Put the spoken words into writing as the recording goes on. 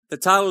The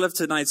title of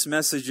tonight's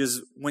message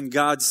is When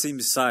God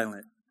Seems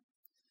Silent.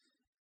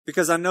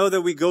 Because I know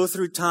that we go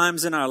through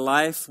times in our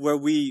life where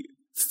we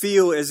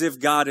feel as if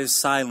God is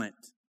silent.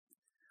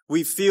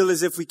 We feel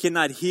as if we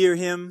cannot hear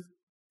Him.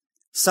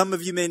 Some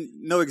of you may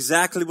know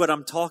exactly what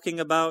I'm talking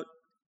about.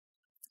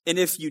 And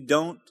if you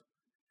don't,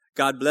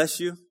 God bless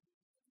you.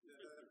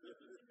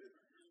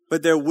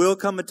 But there will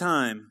come a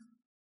time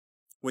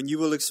when you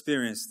will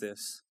experience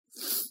this.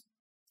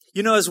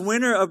 You know, as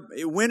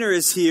winter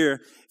is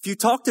here, if you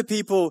talk to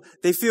people,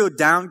 they feel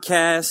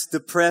downcast,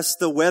 depressed.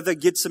 The weather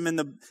gets them in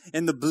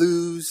the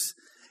blues.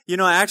 You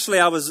know,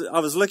 actually, I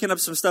was looking up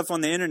some stuff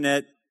on the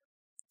internet,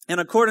 and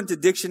according to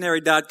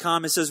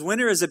dictionary.com, it says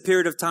winter is a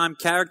period of time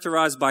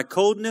characterized by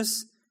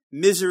coldness,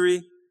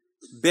 misery,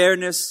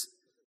 bareness,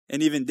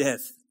 and even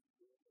death.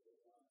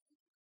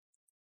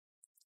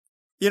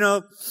 You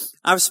know,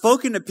 I've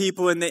spoken to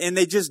people and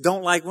they just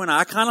don't like winter.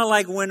 I kind of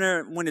like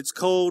winter when it's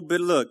cold,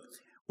 but look,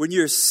 when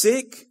you're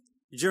sick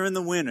during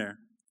the winter,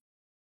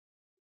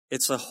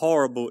 it's a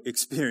horrible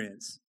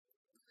experience.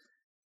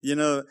 You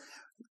know,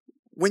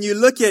 when you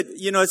look at,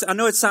 you know, I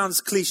know it sounds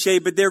cliche,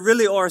 but there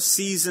really are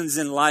seasons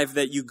in life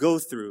that you go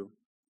through.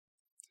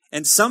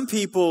 And some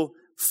people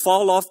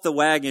fall off the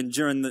wagon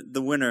during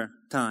the winter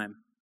time.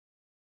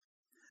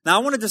 Now,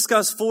 I want to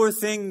discuss 4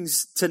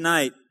 things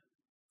tonight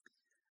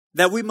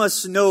that we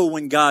must know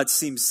when God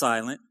seems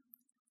silent.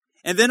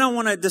 And then I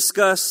want to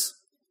discuss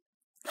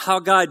how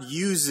God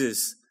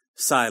uses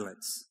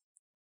silence.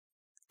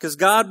 Because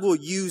God will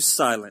use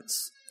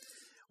silence.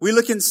 We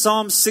look in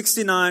Psalm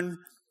 69,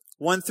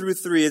 1 through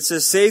 3. It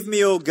says, "Save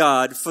me, O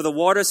God, for the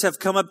waters have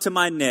come up to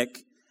my neck.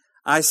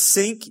 I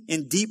sink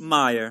in deep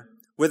mire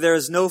where there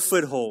is no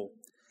foothold.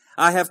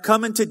 I have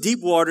come into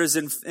deep waters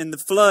and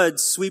the flood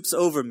sweeps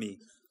over me.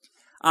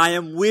 I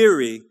am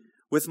weary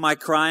with my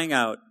crying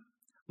out.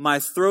 My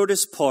throat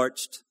is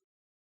parched.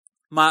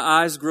 My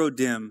eyes grow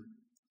dim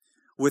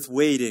with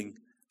waiting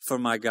for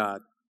my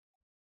God."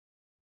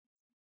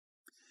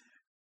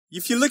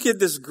 If you look at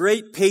this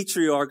great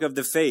patriarch of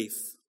the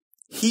faith,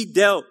 he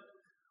dealt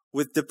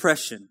with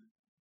depression.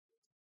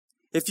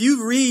 If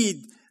you read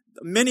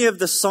many of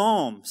the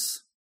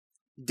Psalms,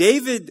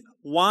 David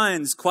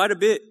whines quite a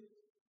bit.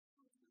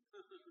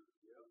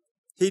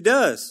 He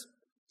does.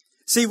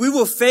 See, we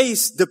will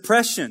face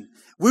depression.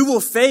 We will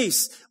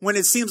face when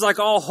it seems like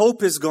all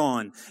hope is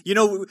gone. You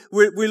know,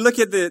 we look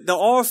at the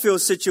oil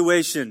field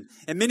situation,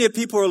 and many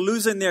people are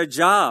losing their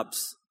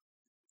jobs.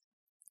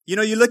 You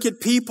know, you look at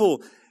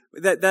people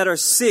that are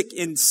sick,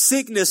 and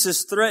sickness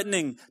is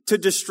threatening to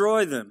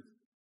destroy them.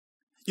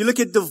 You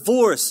look at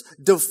divorce.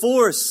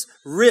 Divorce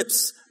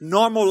rips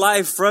normal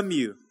life from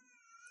you.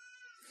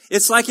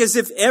 It's like as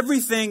if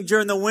everything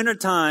during the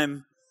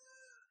wintertime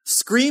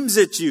screams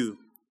at you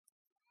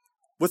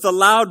with a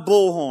loud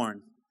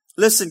bullhorn.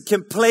 Listen,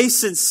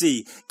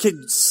 complacency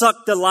can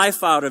suck the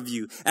life out of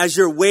you as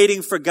you're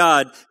waiting for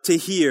God to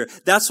hear.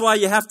 That's why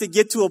you have to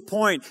get to a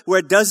point where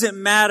it doesn't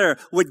matter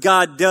what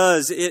God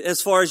does as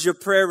far as your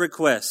prayer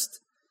request.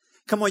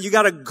 Come on, you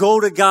got to go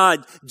to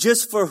God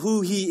just for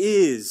who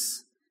He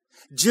is.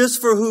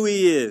 Just for who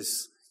He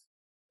is.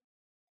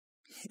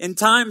 In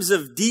times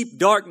of deep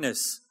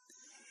darkness,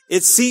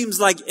 it seems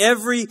like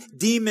every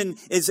demon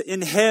is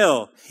in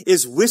hell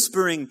is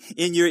whispering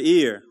in your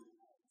ear.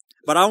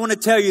 But I want to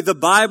tell you, the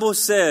Bible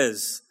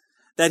says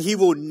that He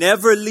will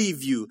never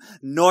leave you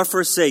nor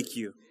forsake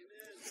you.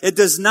 It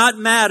does not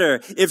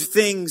matter if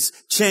things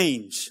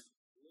change.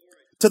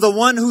 To the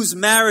one whose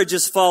marriage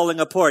is falling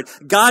apart,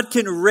 God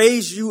can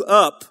raise you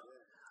up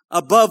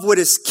above what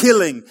is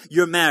killing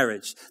your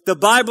marriage. The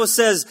Bible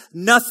says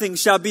nothing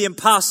shall be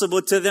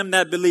impossible to them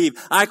that believe.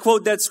 I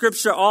quote that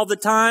scripture all the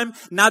time,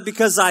 not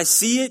because I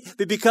see it,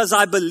 but because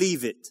I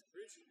believe it.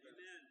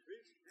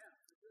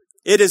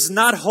 It is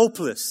not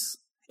hopeless.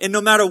 And no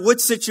matter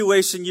what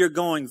situation you're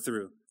going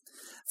through.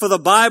 For the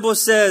Bible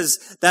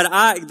says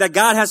that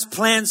God has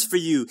plans for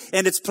you,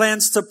 and it's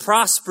plans to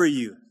prosper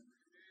you.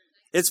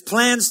 It's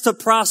plans to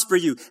prosper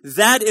you.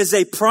 That is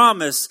a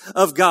promise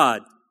of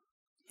God.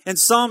 In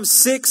Psalm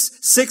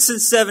 6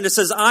 and 7, it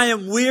says, "I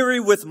am weary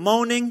with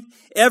moaning.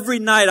 Every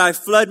night I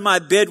flood my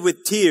bed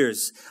with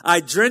tears. I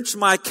drench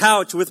my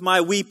couch with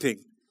my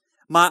weeping.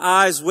 My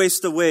eyes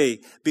waste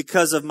away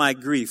because of my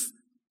grief."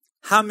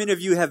 How many of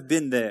you have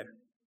been there?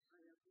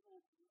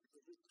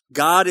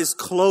 God is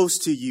close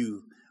to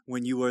you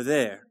when you are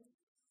there.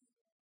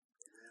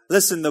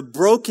 Listen, the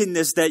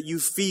brokenness that you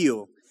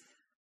feel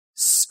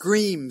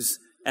screams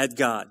at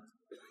God.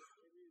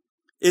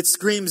 It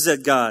screams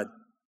at God.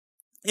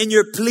 In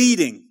your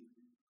pleading,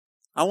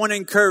 I want to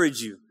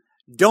encourage you.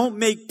 Don't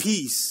make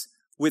peace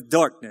with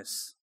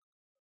darkness.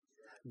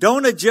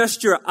 Don't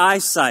adjust your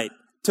eyesight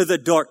to the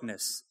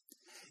darkness.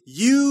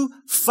 You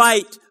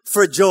fight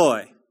for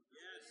joy.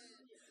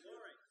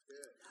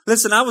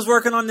 Listen, I was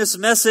working on this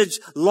message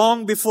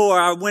long before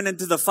I went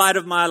into the fight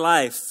of my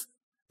life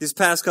these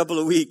past couple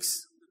of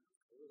weeks.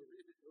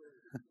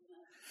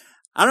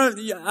 I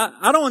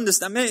don't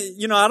understand. I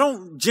mean, I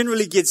don't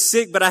generally get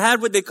sick, but I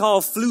had what they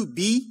call flu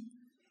B.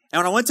 And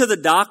when I went to the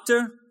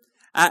doctor,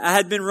 I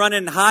had been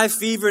running high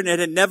fever and it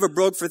had never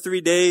broke for 3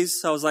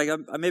 days. So I was like,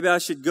 maybe I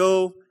should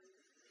go.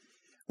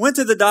 Went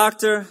to the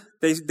doctor.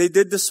 They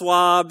did the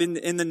swab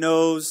in the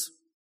nose.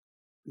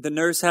 The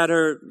nurse had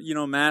her,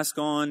 mask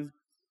on,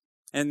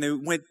 and they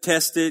went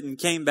tested and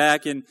came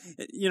back. And,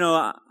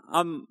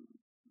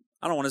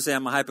 I don't want to say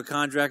I'm a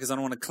hypochondriac because I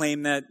don't want to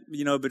claim that,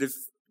 but if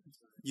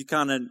you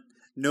kind of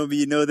know me,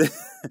 you know that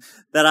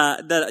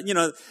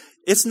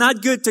it's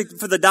not good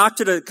for the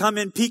doctor to come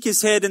in, peek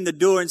his head in the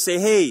door and say,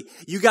 hey,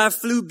 you got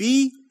flu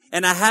B?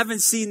 And I haven't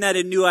seen that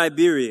in New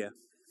Iberia.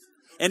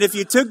 And if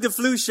you took the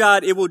flu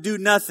shot, it will do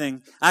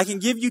nothing. I can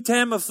give you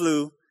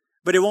Tamiflu,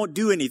 but it won't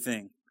do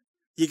anything.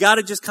 You got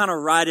to just kind of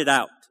ride it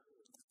out.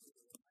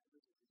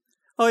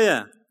 Oh,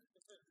 yeah.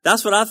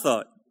 That's what I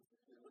thought.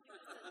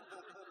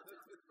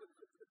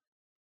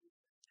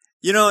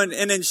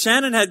 And then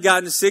Shannon had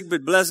gotten sick,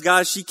 but bless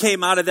God, she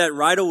came out of that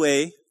right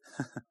away.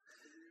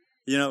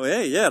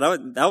 Hey, yeah,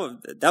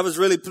 that was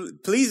really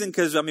pleasing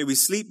because, we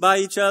sleep by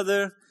each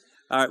other.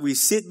 We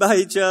sit by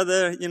each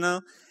other,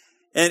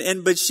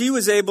 but she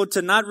was able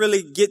to not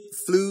really get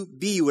flu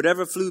B,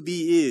 whatever flu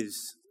B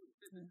is.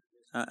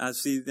 I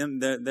see them,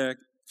 their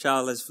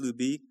child has flu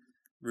B.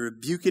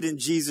 Rebuke it in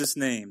Jesus'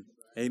 name.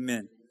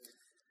 Amen.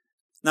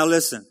 Now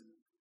listen,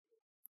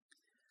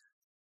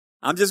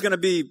 I'm just going to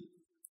be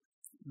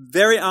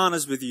very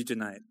honest with you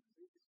tonight.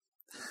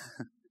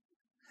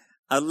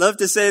 I'd love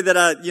to say that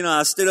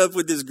I stood up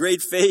with this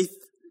great faith.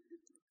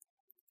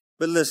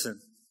 But listen,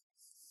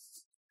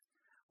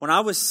 when I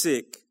was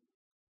sick,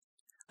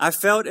 I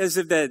felt as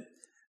if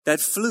that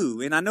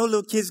flu, and I know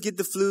little kids get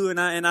the flu, and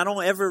I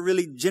don't ever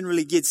really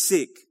generally get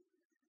sick.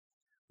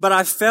 But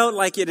I felt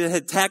like it had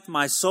attacked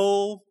my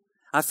soul.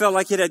 I felt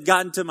like it had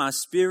gotten to my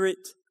spirit.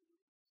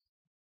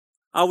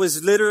 I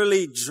was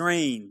literally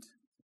drained.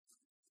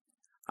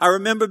 I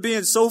remember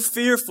being so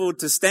fearful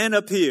to stand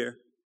up here.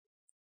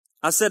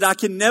 I said, I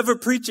can never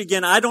preach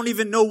again. I don't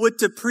even know what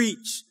to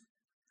preach.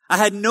 I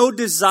had no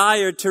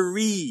desire to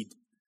read.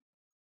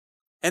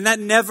 And that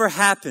never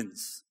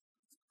happens.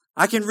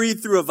 I can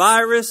read through a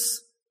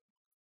virus.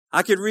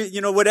 I could read,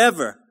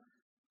 whatever.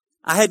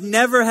 I had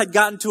never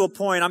gotten to a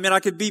point. I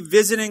could be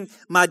visiting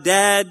my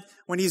dad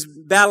when he's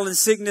battling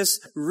sickness,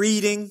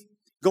 reading,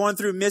 going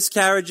through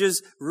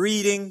miscarriages,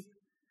 reading.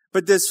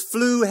 But this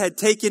flu had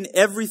taken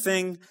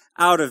everything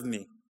out of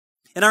me.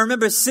 And I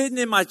remember sitting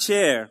in my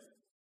chair,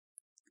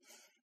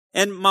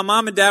 and my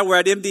mom and dad were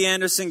at MD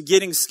Anderson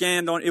getting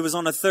scanned it was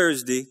on a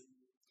Thursday.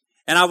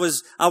 And I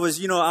was,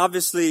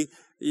 obviously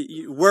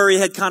worry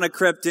had kind of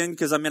crept in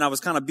because, I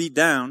was kind of beat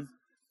down.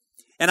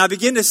 And I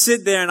began to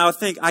sit there and I would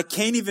think, I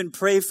can't even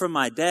pray for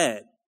my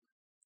dad.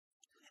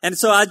 And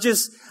so I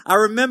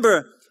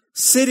remember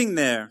sitting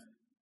there,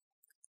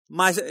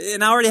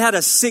 and I already had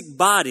a sick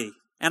body.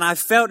 And I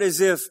felt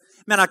as if,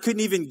 I couldn't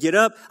even get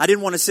up. I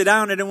didn't want to sit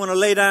down. I didn't want to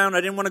lay down. I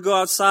didn't want to go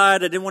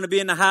outside. I didn't want to be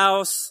in the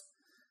house.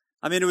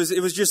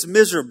 It was just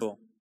miserable.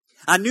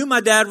 I knew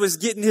my dad was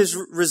getting his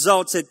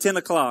results at 10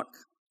 o'clock.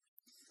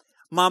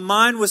 My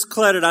mind was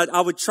cluttered.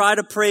 I would try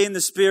to pray in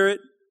the Spirit.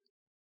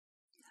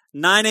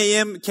 9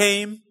 a.m.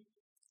 came,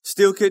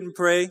 still couldn't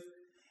pray.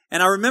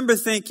 And I remember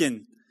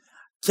thinking,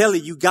 Kelly,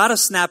 you gotta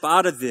snap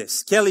out of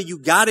this. Kelly, you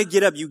gotta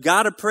get up. You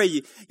gotta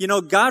pray.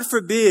 God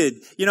forbid,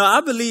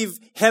 I believe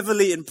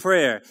heavily in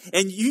prayer.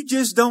 And you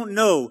just don't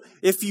know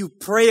if you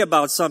pray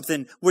about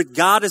something, what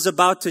God is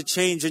about to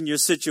change in your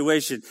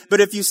situation. But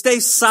if you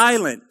stay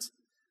silent,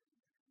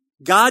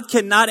 God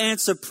cannot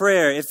answer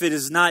prayer if it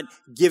is not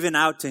given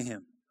out to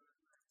Him.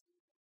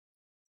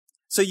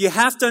 So you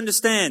have to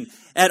understand,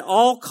 at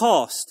all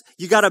cost,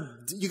 you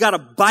gotta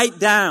bite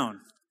down.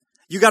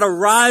 You got to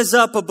rise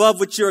up above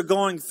what you're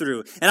going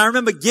through. And I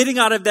remember getting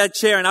out of that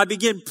chair and I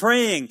began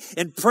praying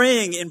and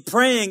praying and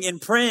praying and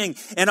praying.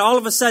 And all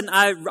of a sudden,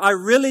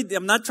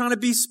 I'm not trying to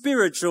be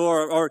spiritual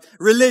or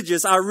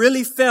religious. I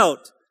really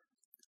felt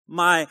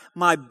my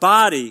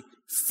body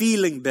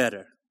feeling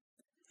better.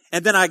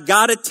 And then I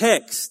got a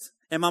text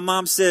and my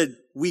mom said,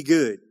 "We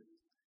good."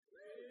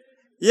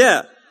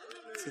 Yeah.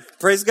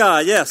 Praise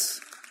God. Yes.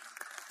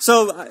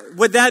 So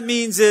what that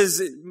means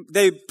is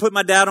they put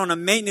my dad on a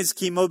maintenance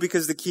chemo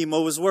because the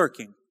chemo was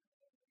working.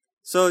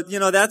 So,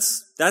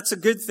 that's a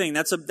good thing.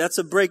 That's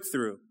a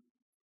breakthrough.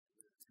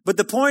 But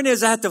the point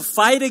is I had to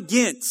fight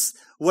against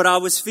what I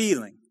was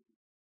feeling.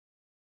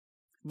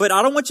 But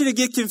I don't want you to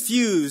get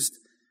confused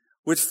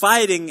with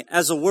fighting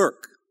as a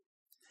work.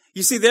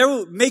 You see,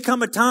 there may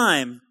come a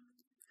time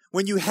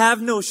when you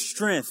have no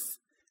strength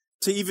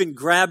to even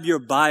grab your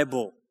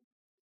Bible.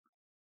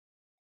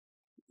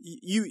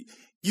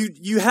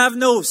 You have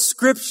no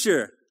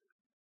scripture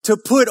to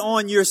put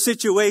on your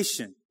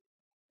situation.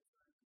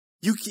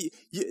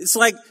 It's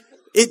like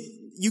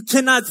you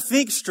cannot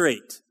think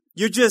straight.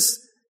 You're just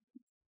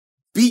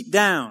beat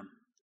down.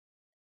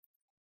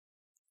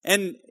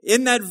 And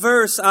in that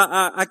verse,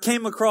 I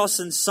came across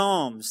in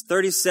Psalms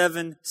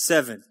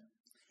 37:7.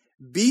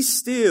 Be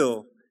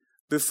still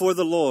before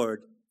the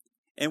Lord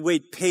and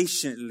wait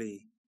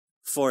patiently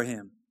for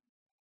Him.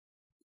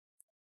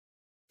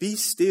 Be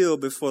still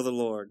before the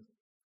Lord.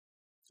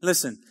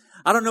 Listen,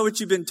 I don't know what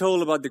you've been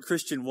told about the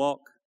Christian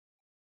walk,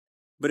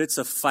 but it's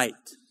a fight.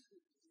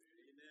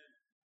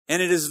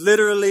 And it is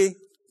literally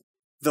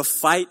the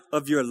fight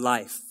of your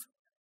life.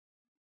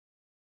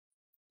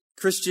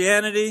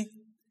 Christianity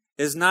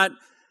is not,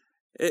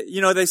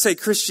 they say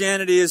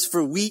Christianity is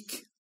for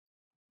weak.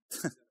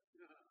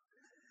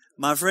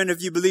 My friend,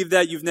 if you believe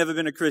that, you've never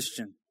been a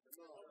Christian.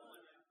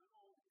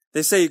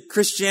 They say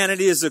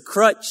Christianity is a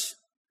crutch.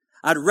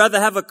 I'd rather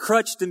have a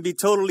crutch than be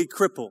totally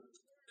crippled.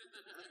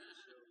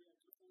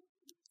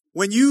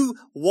 When you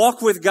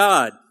walk with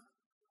God,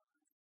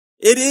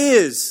 it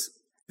is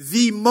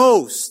the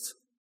most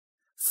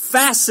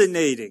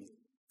fascinating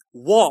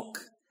walk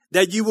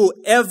that you will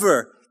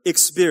ever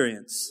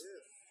experience.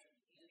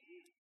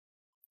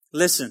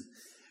 Listen,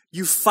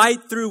 you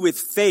fight through with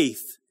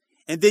faith,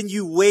 and then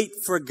you wait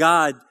for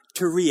God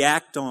to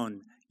react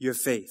on your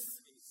faith.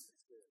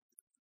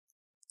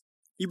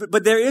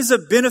 But there is a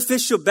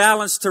beneficial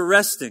balance to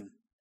resting.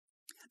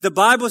 The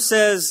Bible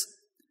says,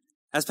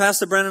 as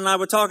Pastor Brandon and I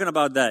were talking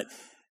about that,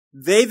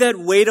 they that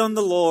wait on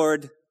the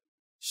Lord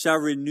shall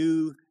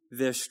renew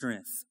their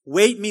strength.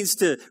 Wait means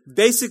to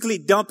basically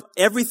dump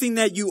everything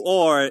that you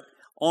are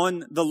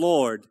on the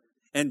Lord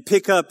and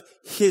pick up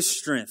His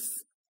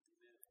strength.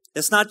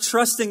 It's not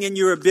trusting in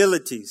your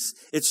abilities.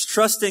 It's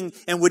trusting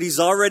in what He's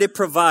already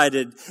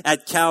provided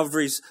at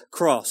Calvary's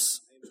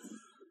cross.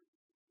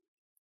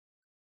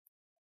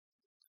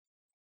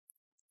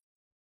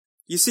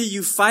 You see,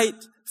 you fight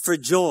for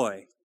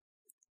joy.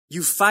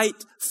 You fight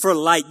for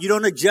light. You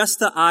don't adjust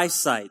the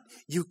eyesight.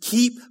 You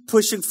keep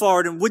pushing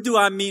forward. And what do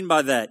I mean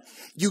by that?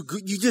 You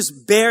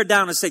just bear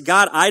down and say,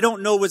 God, I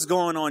don't know what's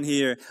going on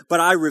here, but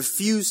I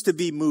refuse to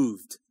be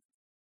moved.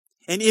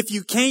 And if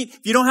you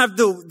don't have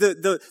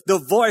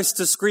the voice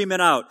to scream it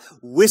out,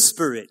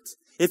 whisper it.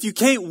 If you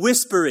can't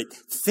whisper it,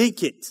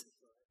 think it.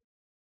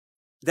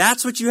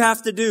 That's what you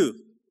have to do.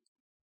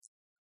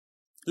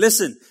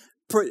 Listen,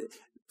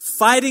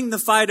 fighting the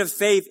fight of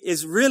faith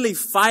is really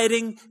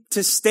fighting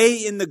to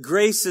stay in the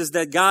graces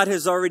that God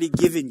has already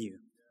given you.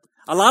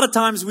 A lot of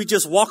times we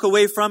just walk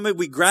away from it.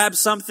 We grab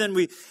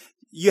something.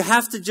 You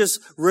have to just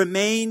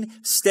remain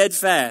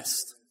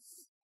steadfast.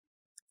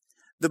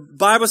 The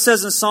Bible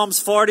says in Psalms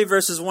 40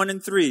 verses 1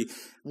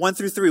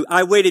 through 3,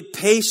 I waited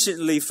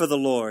patiently for the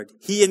Lord.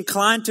 He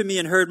inclined to me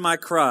and heard my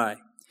cry.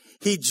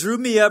 He drew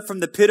me up from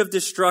the pit of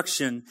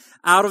destruction,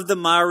 out of the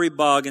miry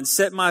bog, and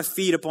set my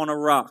feet upon a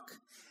rock.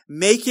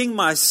 Making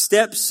my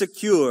steps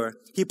secure,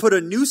 He put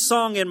a new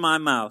song in my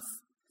mouth,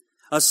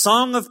 a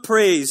song of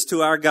praise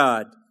to our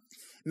God.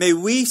 Many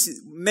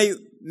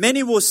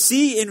will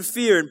see and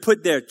fear and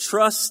put their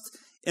trust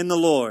in the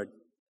Lord.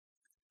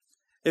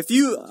 If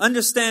you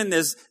understand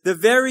this, the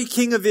very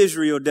king of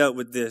Israel dealt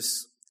with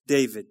this,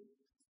 David.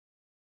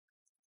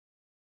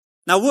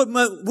 Now, what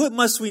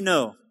must we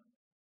know?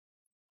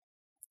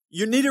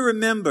 You need to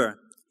remember,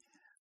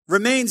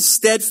 remain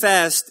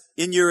steadfast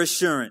in your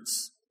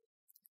assurance.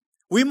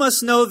 We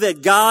must know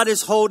that God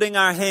is holding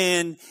our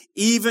hand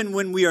even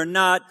when we are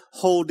not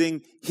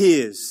holding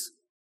His.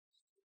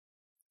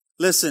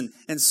 Listen,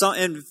 in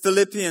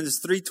Philippians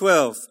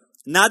 3:12,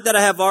 not that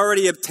I have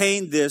already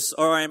obtained this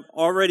or I am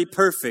already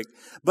perfect,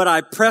 but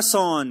I press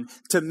on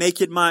to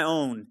make it my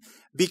own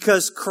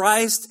because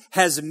Christ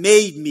has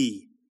made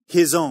me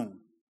His own.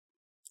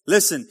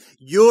 Listen,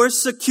 your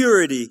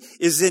security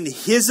is in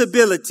His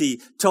ability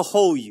to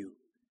hold you,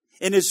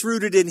 and it's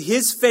rooted in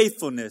His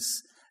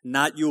faithfulness,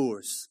 not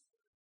yours.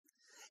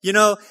 You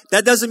know,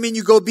 that doesn't mean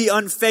you go be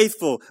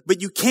unfaithful,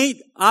 but you can't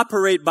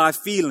operate by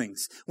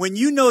feelings. When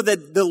you know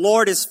that the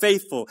Lord is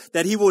faithful,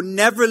 that He will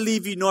never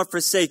leave you nor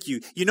forsake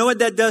you, you know what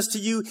that does to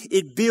you?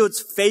 It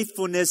builds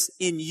faithfulness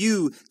in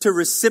you to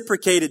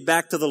reciprocate it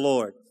back to the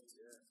Lord.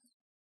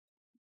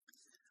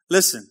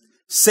 Listen,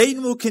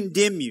 Satan will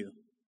condemn you.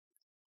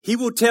 He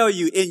will tell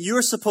you, and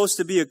you're supposed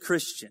to be a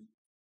Christian.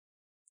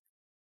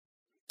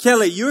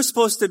 Kelly, you're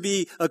supposed to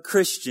be a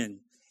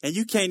Christian, and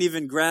you can't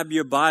even grab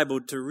your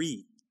Bible to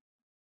read.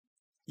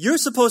 You're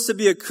supposed to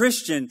be a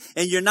Christian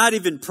and you're not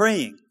even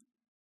praying.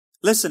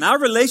 Listen, our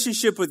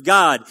relationship with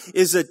God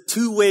is a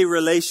two-way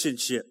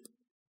relationship.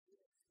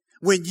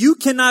 When you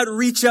cannot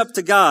reach up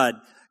to God,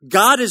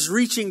 God is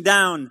reaching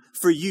down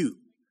for you.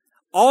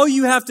 All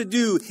you have to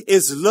do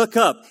is look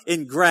up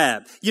and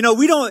grab. You know,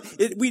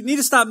 we need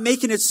to stop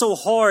making it so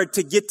hard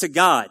to get to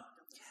God.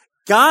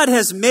 God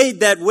has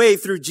made that way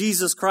through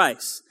Jesus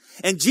Christ.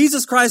 And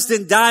Jesus Christ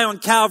didn't die on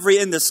Calvary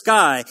in the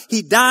sky.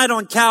 He died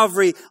on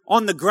Calvary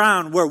on the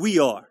ground where we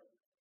are.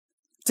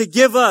 To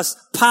give us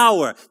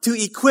power, to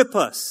equip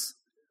us,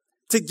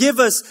 to give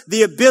us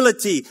the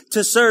ability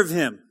to serve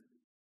Him.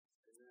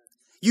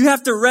 You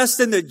have to rest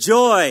in the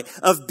joy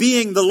of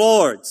being the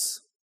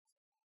Lord's.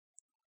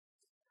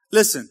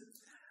 Listen,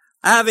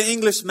 I have an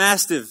English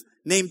Mastiff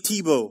named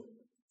Tebow.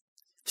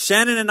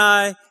 Shannon and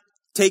I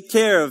take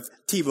care of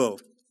Tebow.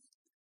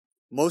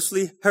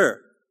 Mostly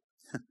her.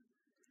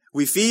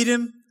 We feed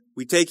him.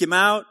 We take him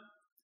out.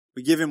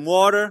 We give him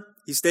water.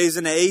 He stays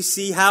in the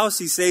AC house.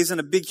 He stays in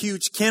a big,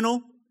 huge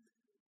kennel.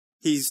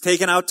 He's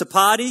taken out to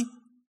potty.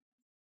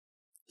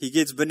 He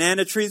gets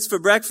banana treats for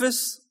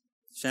breakfast.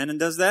 Shannon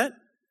does that.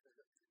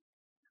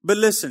 But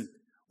listen,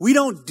 we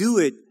don't do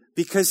it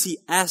because he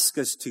asks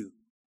us to.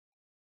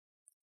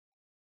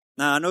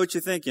 Now, I know what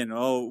you're thinking.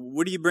 Oh,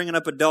 what are you bringing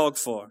up a dog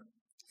for?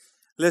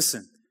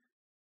 Listen,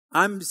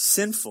 I'm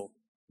sinful.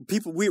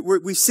 People,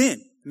 we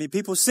sin. I mean,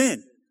 people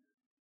sin.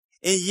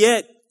 And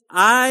yet,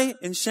 I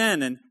and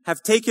Shannon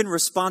have taken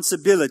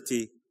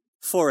responsibility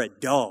for a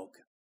dog.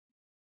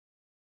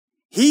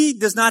 He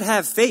does not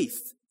have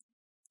faith.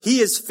 He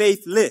is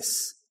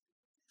faithless.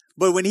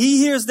 But when he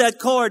hears that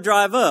car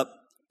drive up,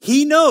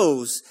 he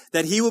knows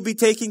that he will be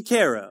taken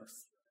care of.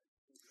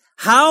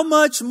 How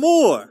much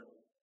more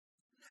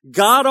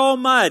God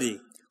Almighty,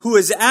 who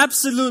is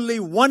absolutely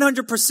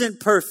 100%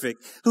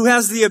 perfect, who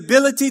has the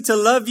ability to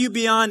love you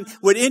beyond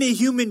what any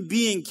human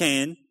being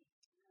can,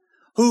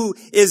 who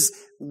is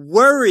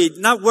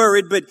not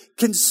worried, but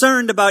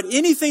concerned about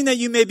anything that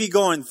you may be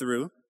going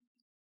through,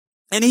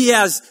 and he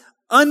has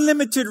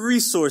unlimited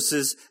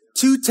resources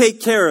to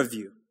take care of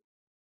you.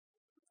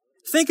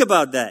 Think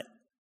about that.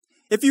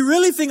 If you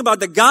really think about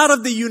the God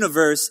of the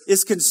universe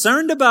is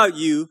concerned about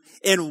you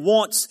and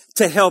wants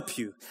to help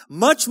you.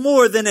 Much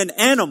more than an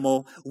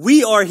animal,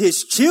 we are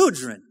his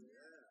children.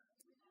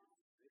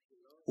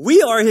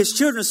 We are his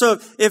children. So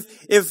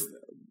if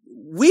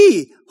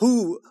we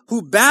who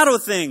battle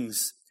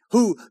things,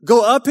 who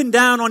go up and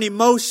down on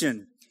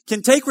emotion,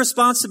 can take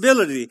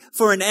responsibility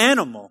for an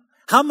animal,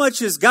 how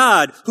much is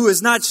God, who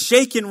is not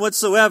shaken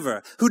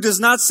whatsoever, who does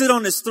not sit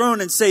on his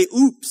throne and say,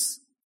 oops,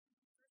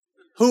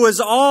 who is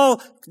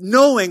all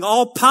knowing,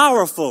 all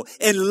powerful,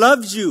 and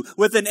loves you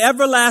with an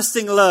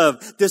everlasting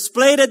love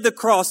displayed at the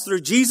cross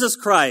through Jesus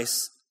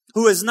Christ,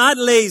 who is not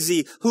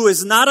lazy, who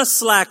is not a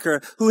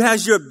slacker, who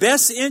has your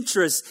best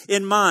interest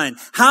in mind.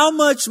 How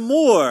much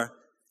more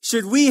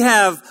should we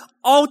have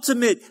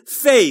ultimate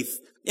faith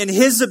in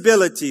his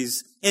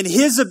abilities, in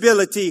his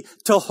ability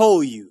to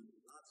hold you?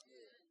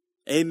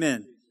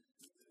 Amen.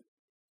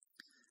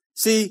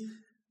 See,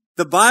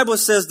 the Bible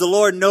says the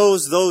Lord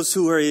knows those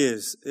who are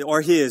his.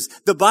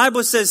 The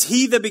Bible says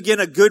he that began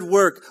a good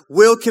work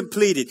will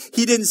complete it.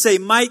 He didn't say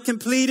might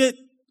complete it.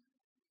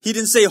 He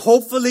didn't say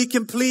hopefully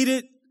complete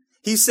it.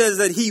 He says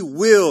that he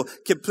will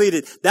complete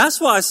it.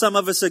 That's why some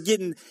of us are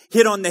getting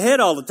hit on the head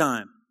all the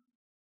time.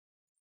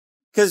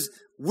 Because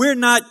we're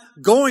not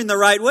going the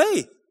right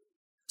way.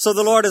 So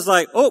the Lord is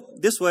like, oh,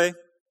 this way.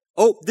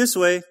 Oh, this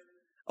way.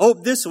 Oh,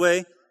 this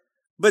way.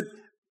 But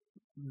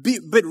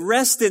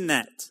rest in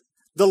that.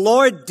 The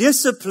Lord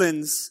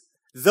disciplines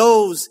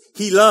those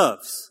he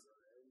loves.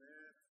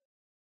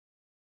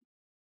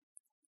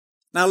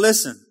 Now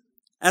listen,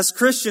 as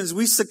Christians,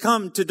 we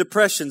succumb to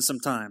depression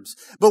sometimes.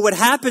 But what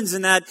happens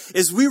in that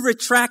is we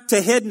retract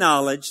to head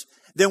knowledge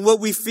than what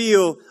we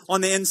feel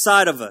on the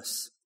inside of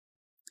us.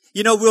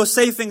 You know, we'll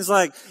say things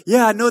like,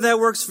 yeah, I know that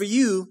works for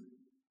you,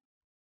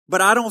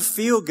 but I don't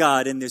feel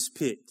God in this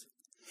pit.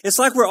 It's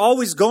like we're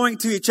always going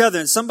to each other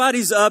and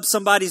somebody's up,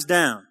 somebody's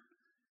down.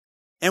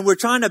 And we're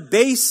trying to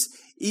base,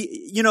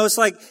 you know, it's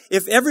like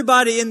if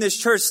everybody in this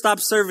church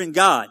stopped serving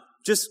God,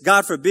 just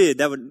God forbid,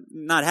 that would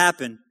not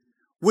happen.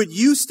 Would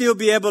you still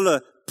be able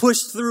to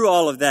push through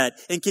all of that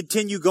and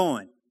continue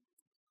going?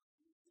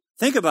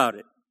 Think about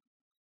it.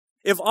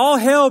 If all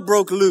hell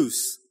broke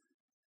loose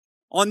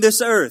on this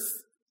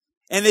earth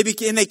and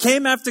they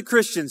came after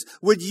Christians,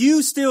 would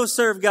you still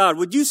serve God?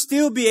 Would you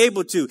still be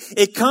able to?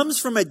 It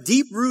comes from a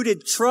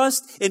deep-rooted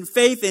trust and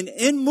faith and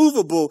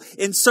immovable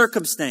in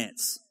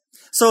circumstance.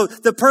 So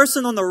the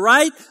person on the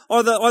right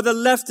or the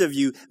left of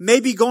you may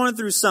be going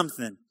through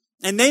something,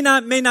 and they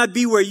may not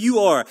be where you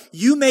are.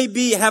 You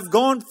may have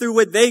gone through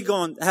what they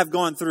have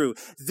gone through.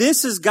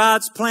 This is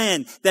God's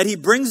plan, that he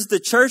brings the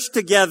church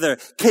together,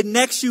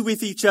 connects you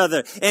with each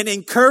other, and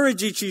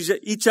encourages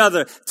each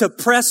other to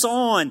press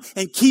on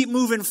and keep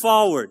moving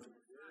forward.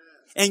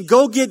 And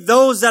go get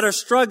those that are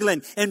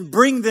struggling and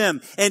bring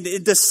them and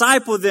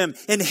disciple them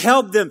and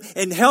help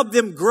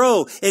them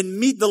grow and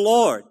meet the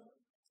Lord.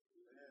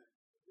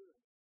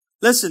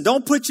 Listen,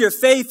 don't put your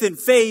faith in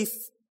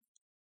faith,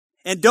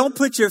 and don't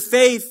put your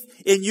faith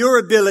in your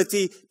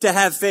ability to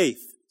have faith.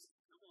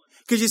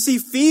 Because you see,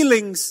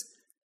 feelings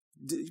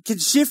can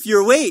shift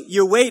your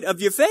weight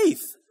of your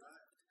faith.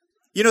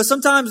 You know,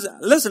 sometimes,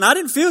 listen, I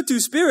didn't feel too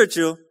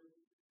spiritual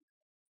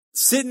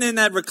sitting in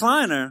that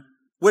recliner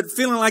with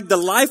feeling like the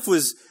life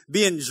was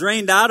being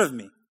drained out of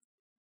me.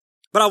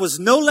 But I was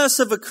no less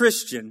of a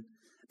Christian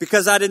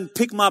because I didn't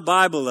pick my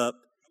Bible up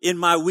in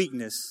my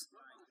weakness.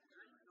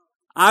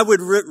 I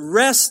would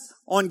rest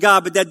on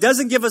God, but that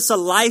doesn't give us a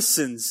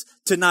license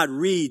to not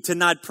read, to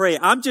not pray.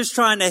 I'm just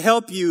trying to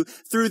help you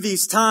through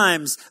these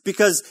times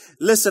because,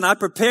 listen, I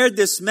prepared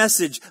this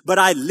message, but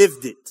I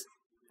lived it.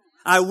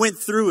 I went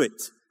through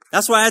it.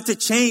 That's why I had to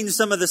change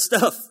some of the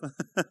stuff.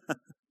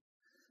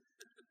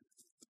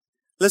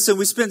 Listen,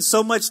 we spend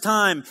so much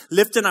time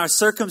lifting our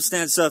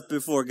circumstance up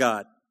before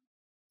God.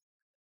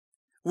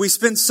 We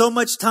spend so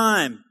much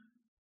time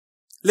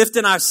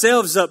lifting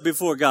ourselves up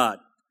before God.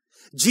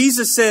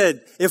 Jesus said,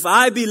 if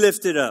I be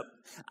lifted up,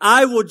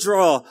 I will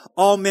draw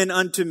all men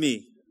unto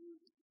me.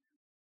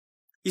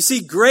 You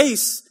see,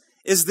 grace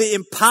is the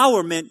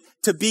empowerment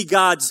to be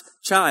God's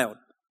child.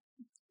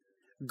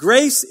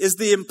 Grace is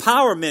the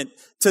empowerment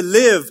to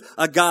live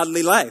a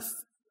godly life.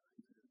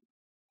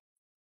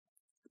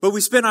 But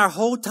we spend our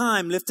whole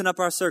time lifting up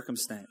our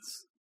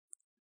circumstance.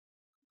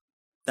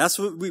 That's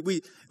what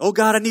oh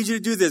God, I need you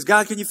to do this.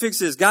 God, can you fix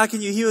this? God,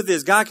 can you heal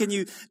this? God, can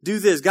you do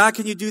this? God,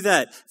 can you do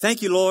that?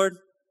 Thank you, Lord.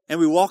 And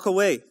we walk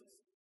away.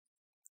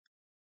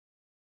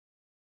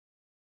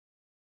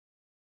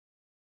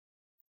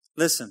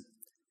 Listen,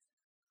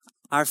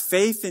 our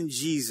faith in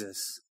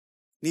Jesus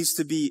needs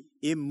to be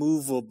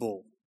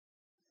immovable.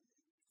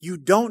 You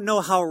don't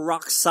know how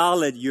rock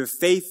solid your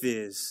faith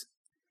is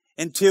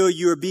until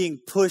you're being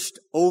pushed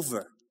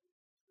over.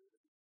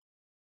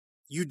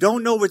 You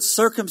don't know what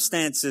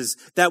circumstances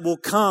that will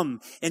come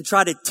and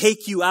try to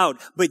take you out,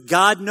 but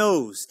God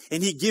knows,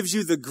 and He gives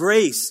you the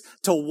grace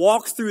to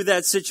walk through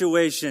that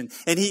situation,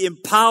 and He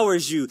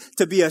empowers you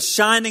to be a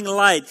shining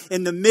light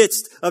in the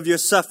midst of your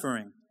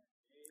suffering.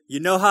 You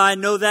know how I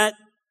know that?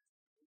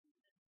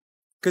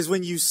 Because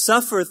when you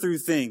suffer through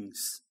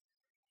things,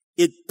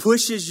 it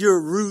pushes your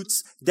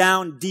roots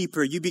down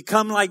deeper. You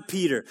become like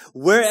Peter.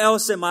 Where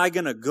else am I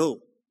going to go?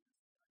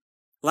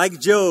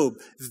 Like Job,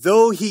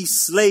 though he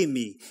slay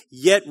me,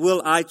 yet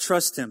will I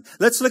trust him.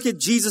 Let's look at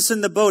Jesus in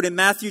the boat in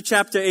Matthew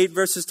chapter 8,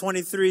 verses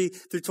 23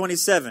 through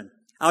 27.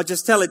 I'll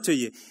just tell it to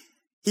you.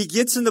 He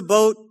gets in the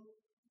boat.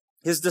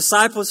 His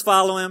disciples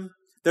follow him.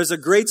 There's a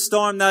great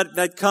storm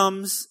that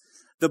comes.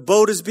 The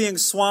boat is being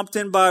swamped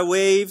in by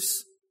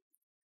waves.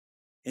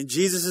 And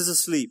Jesus is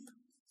asleep.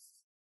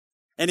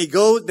 And they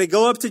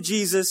go up to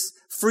Jesus,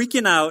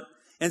 freaking out,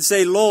 and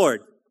say,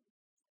 Lord,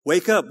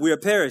 wake up, we are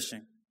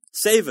perishing.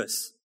 Save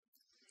us.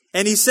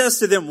 And He says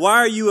to them, why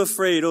are you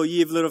afraid, O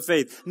ye of little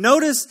faith?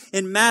 Notice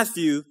in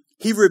Matthew,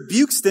 He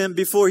rebukes them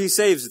before He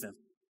saves them.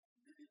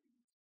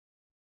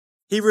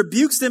 He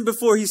rebukes them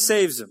before He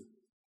saves them.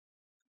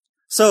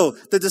 So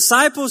the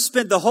disciples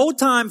spent the whole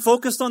time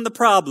focused on the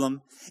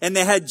problem, and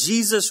they had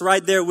Jesus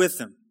right there with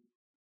them.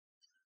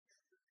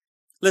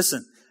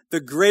 Listen, the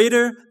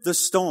greater the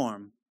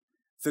storm,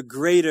 the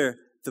greater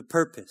the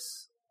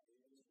purpose.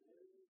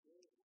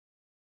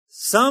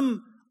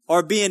 Some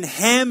are being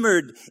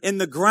hammered in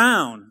the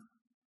ground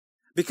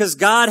because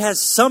God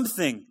has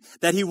something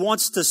that He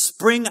wants to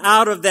spring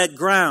out of that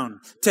ground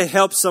to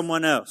help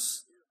someone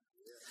else.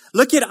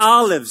 Look at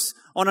olives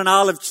on an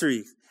olive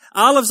tree.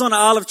 Olives on an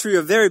olive tree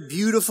are very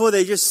beautiful.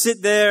 They just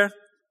sit there.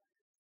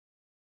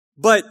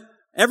 But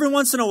every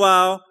once in a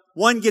while,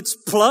 one gets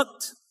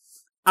plucked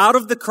out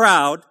of the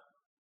crowd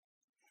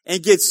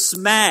and gets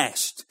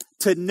smashed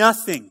to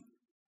nothing.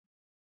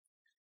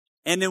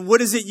 And then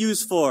what is it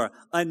used for?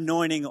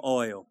 Anointing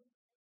oil.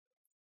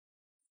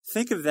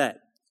 Think of that.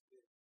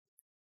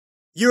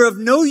 You're of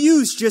no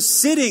use just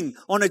sitting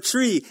on a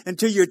tree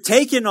until you're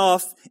taken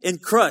off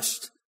and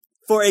crushed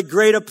for a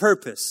greater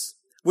purpose,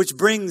 which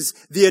brings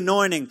the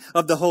anointing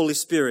of the Holy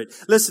Spirit.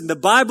 Listen, the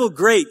Bible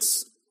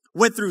greats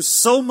went through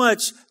so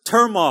much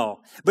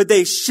turmoil, but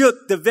they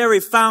shook the very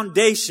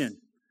foundation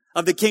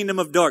of the kingdom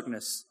of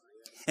darkness.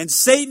 And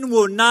Satan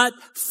will not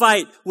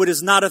fight what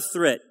is not a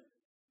threat.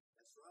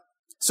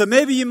 So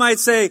maybe you might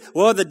say,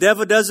 well, the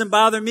devil doesn't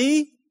bother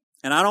me,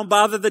 and I don't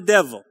bother the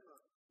devil.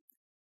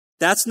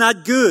 That's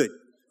not good.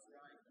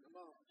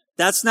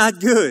 That's not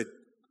good.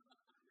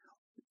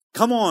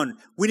 Come on.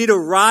 We need to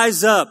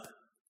rise up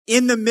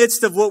in the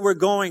midst of what we're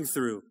going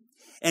through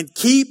and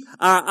keep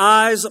our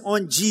eyes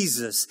on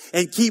Jesus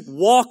and keep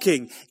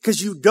walking,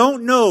 because you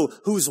don't know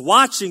who's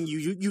watching you.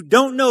 You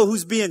don't know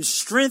who's being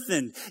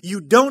strengthened.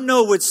 You don't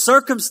know what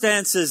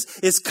circumstances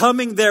is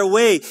coming their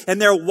way,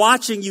 and they're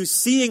watching you,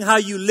 seeing how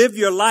you live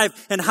your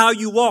life and how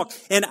you walk.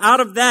 And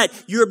out of that,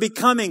 you're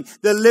becoming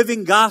the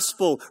living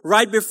gospel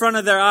right in front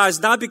of their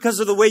eyes, not because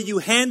of the way you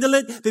handle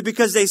it, but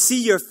because they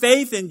see your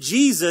faith in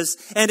Jesus,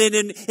 and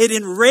it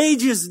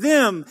enrages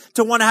them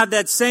to want to have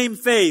that same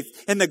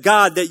faith in the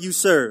God that you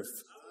serve.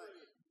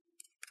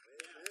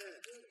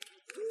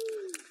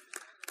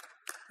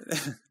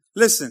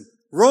 Listen,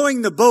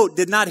 rowing the boat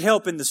did not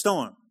help in the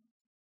storm,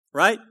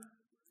 right?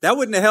 That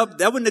wouldn't have helped.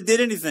 That wouldn't have did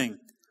anything.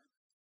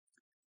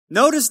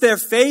 Notice their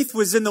faith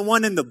was in the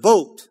one in the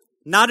boat,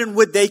 not in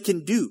what they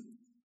can do.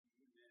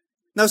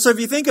 Now, so if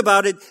you think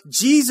about it,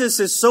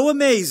 Jesus is so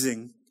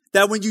amazing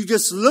that when you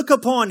just look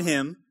upon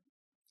Him,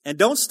 and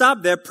don't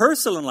stop there,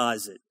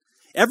 personalize it.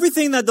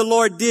 Everything that the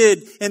Lord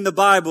did in the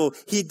Bible,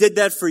 He did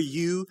that for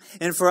you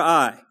and for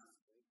I.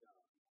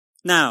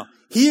 Now,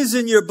 He is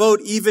in your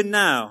boat even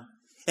now.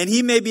 And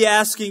He may be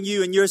asking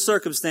you in your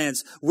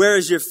circumstance, where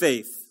is your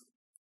faith?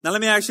 Now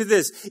let me ask you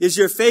this. Is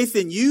your faith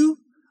in you,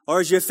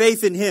 or is your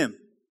faith in Him?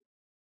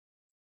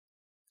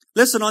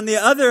 Listen, on the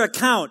other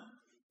account,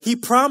 He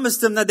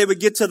promised them that they would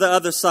get to the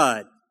other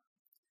side.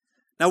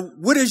 Now,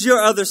 what is your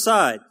other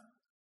side?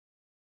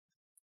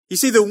 You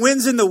see, the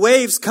winds and the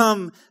waves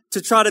come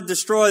to try to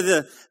destroy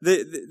you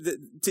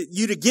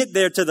to get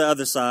there to the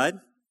other side.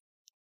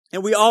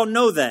 And we all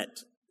know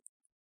that.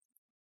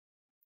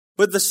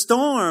 But the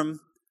storm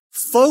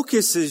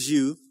focuses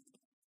you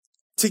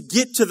to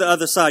get to the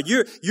other side.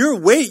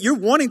 You're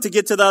wanting to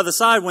get to the other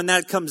side when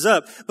that comes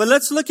up. But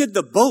let's look at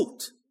the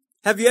boat.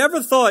 Have you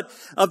ever thought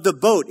of the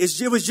boat?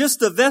 It was just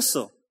the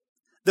vessel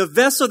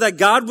that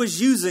God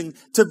was using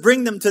to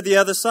bring them to the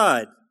other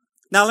side.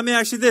 Now, let me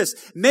ask you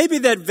this. Maybe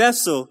that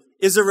vessel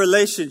is a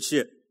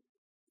relationship.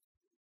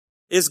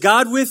 Is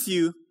God with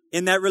you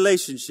in that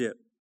relationship?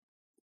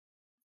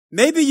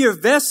 Maybe your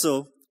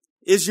vessel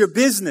is your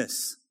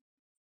business.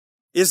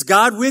 Is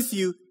God with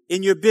you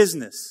in your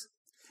business?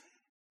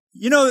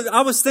 You know,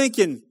 I was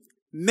thinking,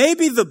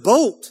 maybe the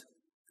boat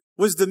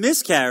was the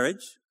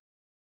miscarriages,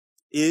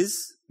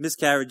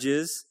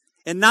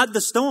 and not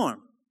the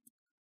storm.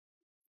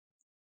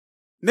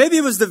 Maybe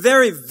it was the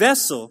very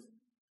vessel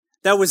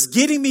that was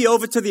getting me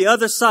over to the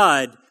other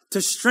side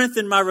to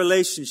strengthen my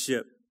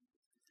relationship,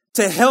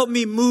 to help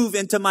me move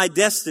into my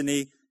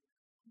destiny,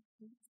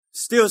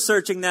 still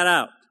searching that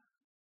out.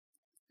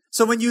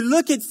 So when you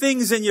look at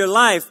things in your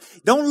life,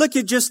 don't look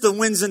at just the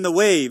winds and the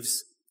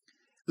waves.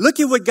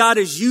 Look at what God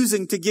is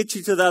using to get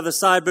you to the other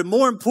side. But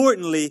more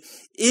importantly,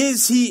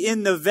 is He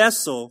in the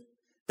vessel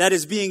that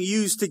is being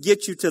used to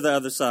get you to the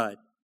other side?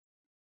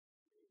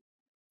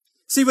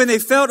 See, when they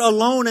felt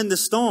alone in the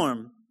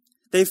storm,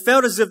 they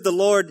felt as if the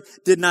Lord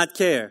did not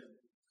care.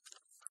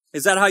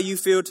 Is that how you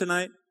feel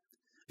tonight?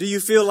 Do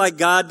you feel like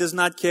God does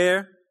not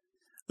care?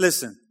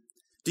 Listen,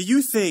 do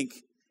you think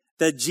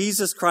that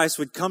Jesus Christ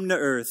would come to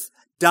earth,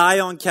 die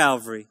on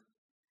Calvary,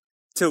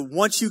 to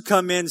once you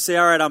come in say,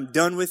 all right, I'm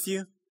done with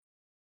you?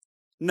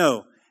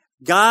 No.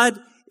 God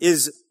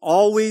is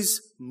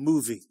always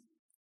moving.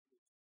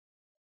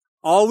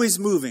 Always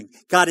moving.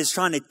 God is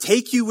trying to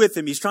take you with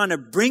Him. He's trying to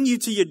bring you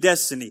to your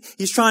destiny.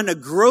 He's trying to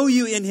grow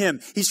you in Him.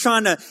 He's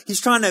trying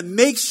to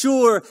make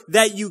sure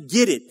that you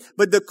get it.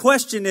 But the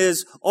question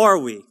is, are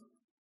we?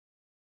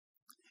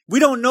 We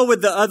don't know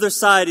what the other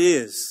side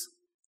is.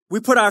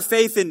 We put our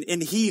faith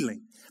in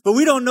healing, but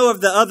we don't know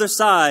if the other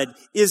side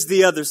is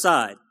the other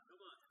side.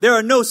 There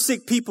are no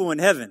sick people in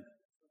heaven.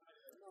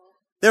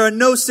 There are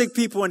no sick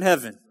people in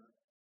heaven.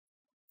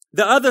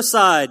 The other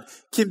side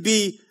can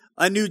be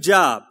a new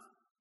job.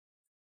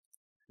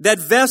 That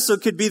vessel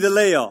could be the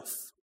layoff.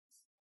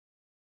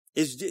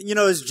 Is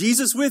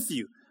Jesus with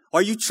you?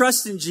 Are you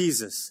trusting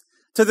Jesus?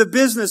 To the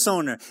business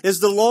owner, is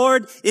the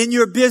Lord in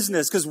your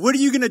business? Because what are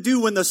you going to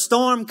do when the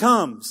storm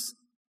comes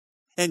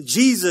and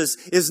Jesus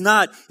is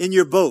not in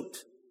your boat?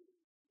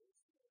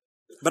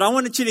 But I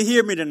wanted you to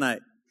hear me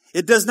tonight.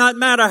 It does not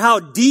matter how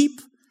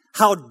deep,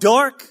 how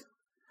dark,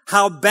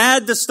 how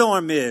bad the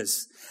storm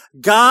is.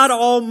 God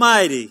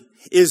Almighty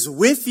is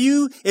with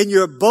you in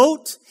your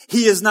boat.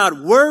 He is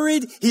not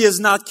worried. He is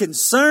not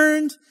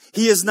concerned.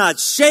 He is not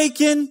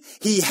shaken.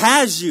 He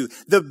has you.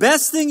 The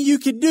best thing you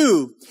could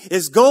do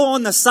is go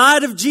on the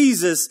side of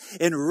Jesus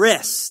and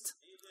rest.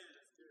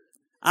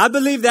 I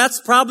believe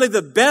that's probably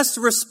the best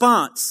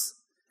response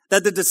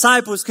that the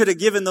disciples could have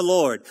given the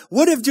Lord.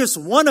 What if just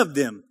one of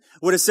them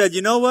would have said,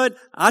 you know what?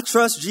 I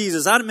trust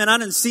Jesus. I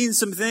done seen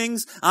some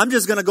things. I'm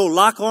just going to go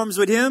lock arms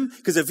with Him,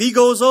 because if He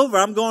goes over,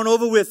 I'm going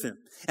over with Him.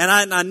 And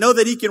I know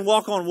that He can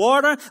walk on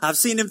water. I've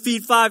seen Him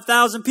feed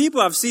 5,000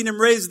 people. I've seen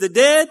Him raise the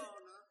dead.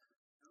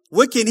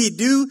 What can He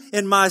do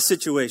in my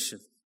situation?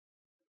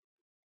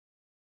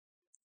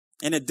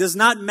 And it does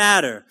not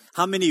matter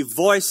how many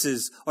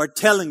voices are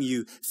telling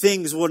you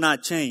things will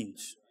not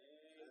change.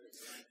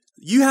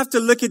 You have to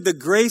look at the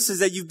graces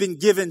that you've been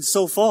given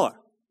so far.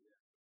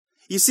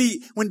 You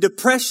see, when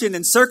depression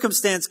and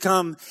circumstance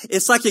come,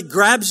 it's like it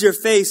grabs your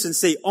face and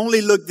say,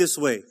 only look this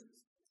way.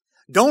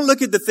 Don't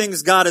look at the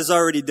things God has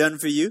already done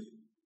for you.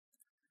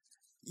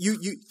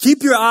 You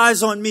keep your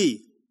eyes on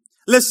me.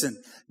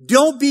 Listen,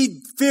 don't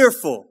be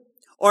fearful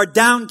or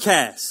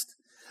downcast.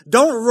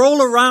 Don't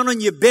roll around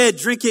on your bed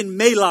drinking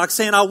Maalox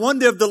saying, I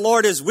wonder if the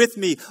Lord is with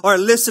me or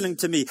listening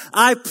to me.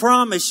 I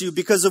promise you,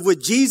 because of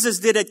what Jesus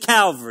did at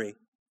Calvary,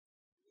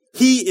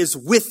 He is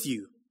with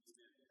you.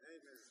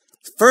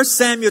 1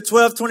 Samuel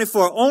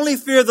 12:24, only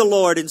fear the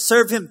Lord and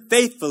serve Him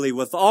faithfully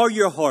with all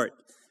your heart.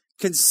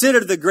 Consider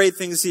the great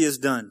things He has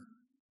done.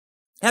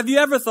 Have you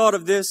ever thought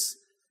of this?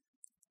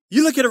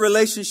 You look at a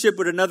relationship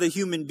with another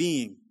human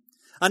being,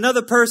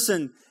 another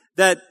person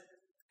that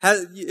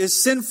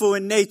is sinful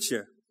in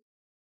nature,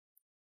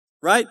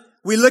 right?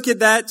 We look at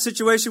that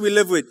situation. We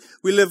live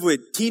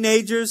with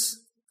teenagers.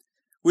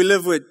 We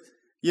live with,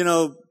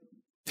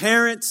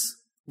 parents.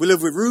 We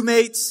live with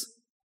roommates.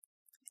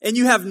 And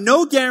you have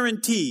no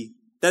guarantee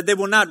that they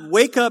will not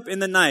wake up in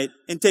the night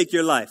and take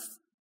your life.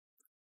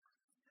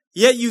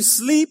 Yet you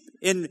sleep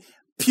in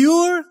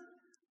pure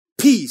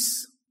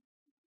peace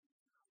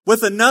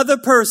with another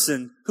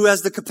person who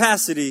has the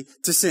capacity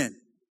to sin.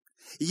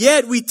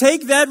 Yet we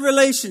take that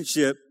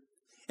relationship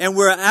and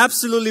we're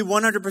absolutely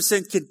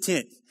 100%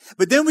 content.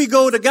 But then we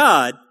go to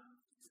God,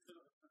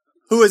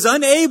 who is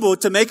unable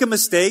to make a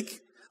mistake,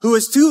 who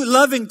is too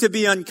loving to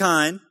be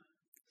unkind,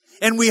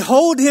 and we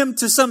hold Him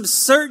to some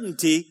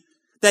certainty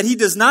that He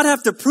does not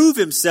have to prove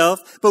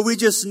Himself, but we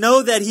just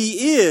know that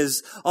He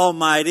is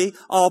almighty,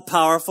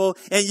 all-powerful,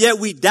 and yet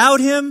we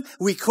doubt Him,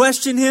 we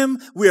question Him,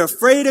 we're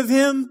afraid of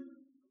Him.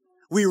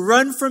 We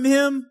run from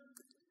him,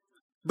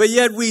 but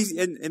yet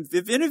and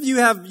if any of you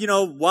have,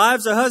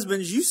 wives or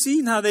husbands, you've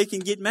seen how they can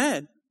get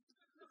mad.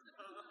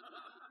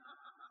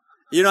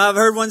 I've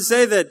heard one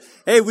say that,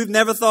 hey, we've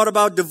never thought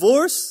about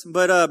divorce,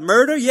 but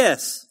murder,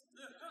 yes.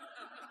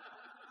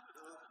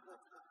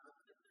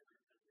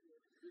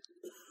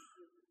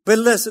 But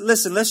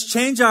listen, let's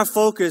change our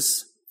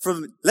focus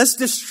let's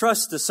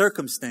distrust the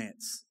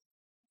circumstance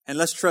and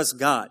let's trust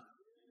God.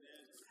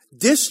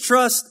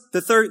 Distrust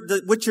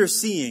what you're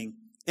seeing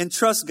and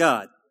trust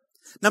God.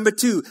 Number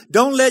 2,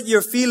 don't let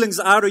your feelings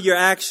out of your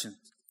actions.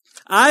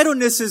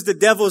 Idleness is the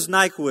devil's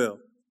NyQuil.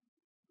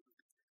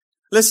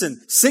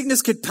 Listen,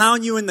 sickness could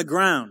pound you in the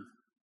ground,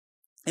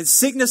 and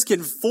sickness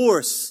can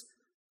force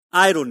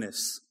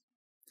idleness.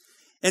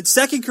 In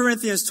 2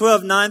 Corinthians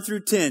 12, 9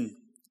 through 10,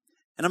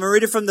 and I'm going to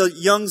read it from the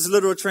Young's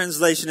Literal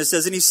Translation. It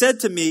says, "And he said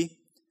to me,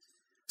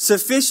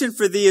 sufficient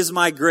for thee is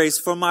my grace,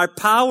 for my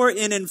power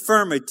in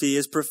infirmity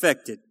is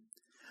perfected.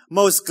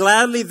 Most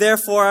gladly,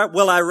 therefore,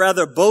 will I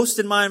rather boast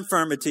in my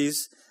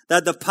infirmities,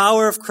 that the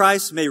power of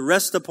Christ may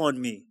rest upon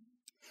me.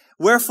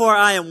 Wherefore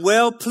I am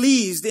well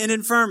pleased in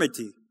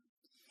infirmity,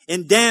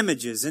 in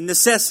damages, in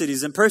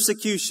necessities, in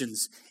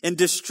persecutions, in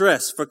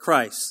distress for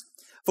Christ.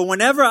 For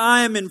whenever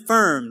I am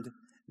infirmed,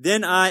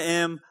 then I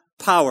am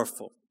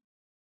powerful."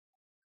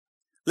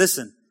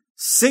 Listen,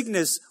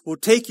 sickness will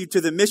take you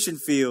to the mission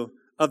field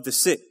of the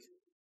sick.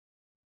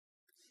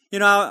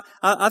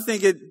 I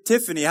think of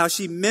Tiffany, how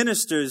she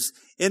ministers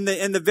in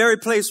the very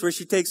place where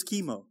she takes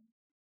chemo.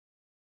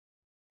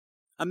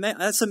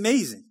 That's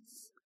amazing.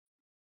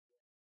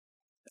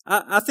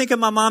 I think of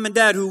my mom and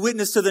dad who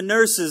witnessed to the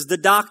nurses, the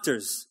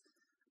doctors,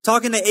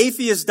 talking to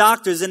atheist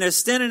doctors, and they're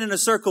standing in a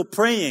circle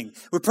praying.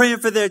 We're praying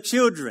for their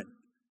children,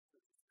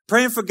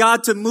 praying for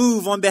God to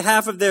move on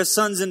behalf of their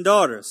sons and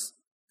daughters.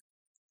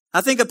 I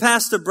think of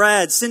Pastor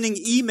Brad sending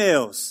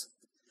emails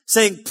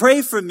saying,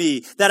 pray for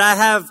me that I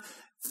have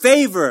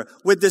favor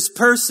with this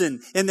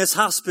person in this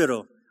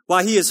hospital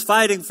while he is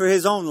fighting for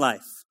his own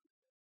life.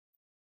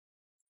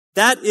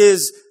 That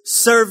is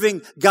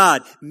serving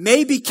God.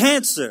 Maybe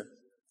cancer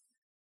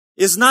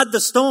is not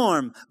the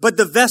storm, but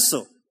the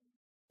vessel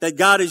that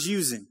God is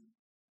using.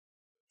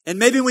 And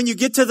maybe when you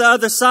get to the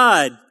other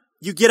side,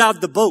 you get out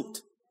the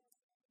boat.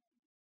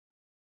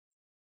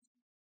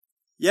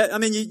 Yeah,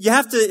 you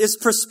have to, it's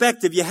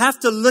perspective. You have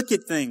to look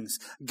at things.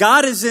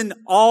 God is in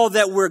all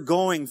that we're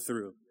going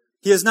through.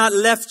 He has not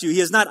left you. He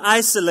has not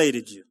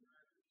isolated you.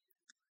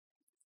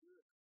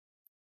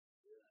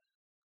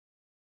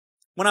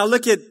 When I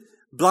look at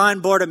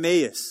blind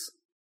Bartimaeus,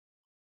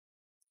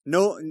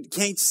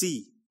 can't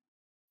see,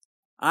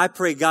 I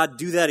pray, God,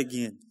 do that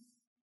again.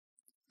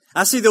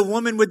 I see the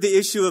woman with the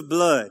issue of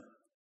blood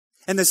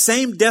and the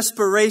same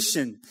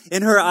desperation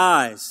in her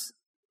eyes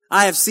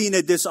I have seen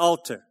at this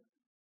altar.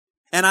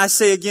 And I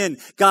say again,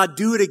 God,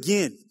 do it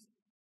again.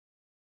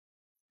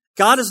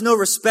 God is no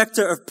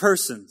respecter of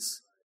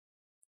persons.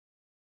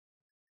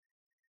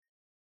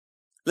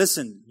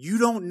 Listen, you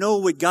don't know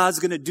what God's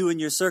going to do in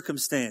your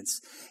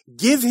circumstance.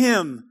 Give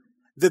him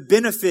the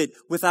benefit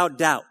without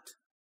doubt.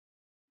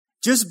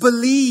 Just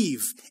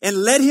believe and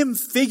let him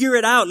figure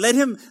it out. Let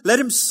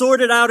him sort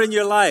it out in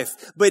your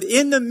life. But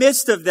in the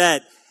midst of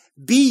that,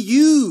 be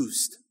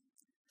used.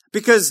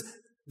 Because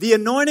the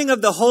anointing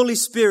of the Holy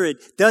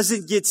Spirit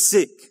doesn't get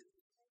sick.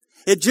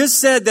 It just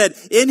said that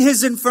in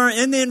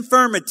the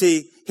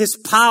infirmity, his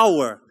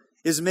power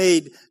is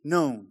made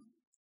known.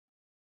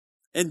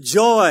 And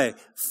joy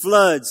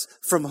floods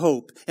from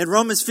hope. In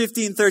Romans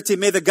 15:13,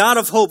 may the God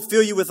of hope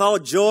fill you with all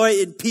joy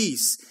and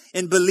peace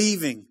in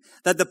believing,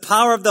 that the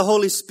power of the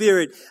Holy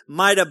Spirit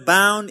might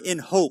abound in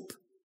hope.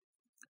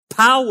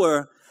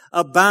 Power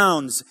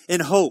abounds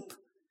in hope.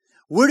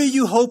 What are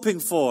you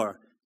hoping for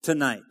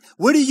tonight?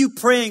 What are you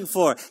praying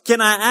for? Can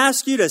I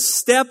ask you to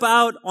step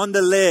out on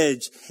the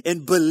ledge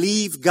and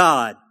believe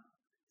God?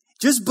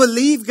 Just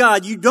believe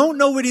God. You don't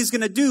know what he's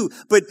going to do,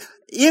 but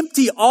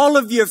empty all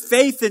of your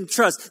faith and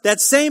trust.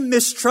 That same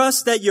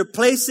mistrust that you're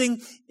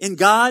placing in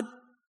God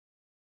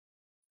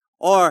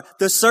or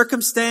the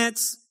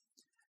circumstance,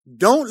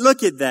 don't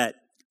look at that.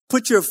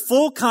 Put your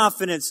full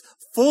confidence,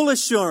 full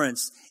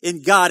assurance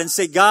in God and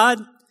say, God,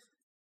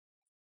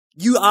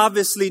 you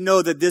obviously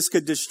know that this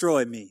could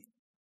destroy me.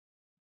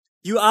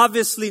 You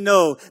obviously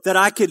know that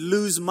I could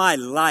lose my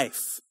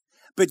life.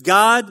 But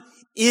God,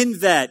 in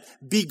that,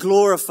 be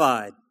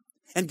glorified.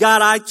 And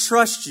God, I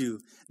trust you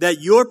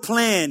that your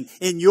plan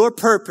and your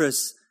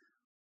purpose,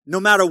 no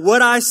matter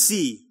what I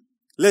see,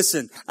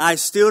 listen, I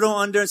still don't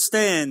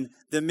understand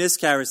the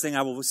miscarriage thing.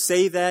 I will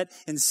say that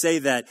and say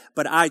that.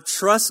 But I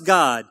trust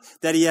God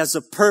that he has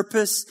a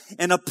purpose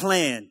and a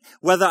plan.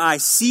 Whether I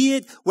see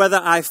it, whether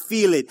I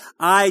feel it,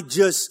 I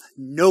just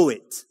know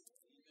it.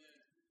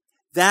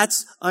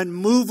 That's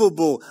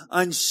unmovable,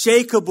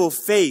 unshakable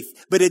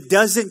faith. But it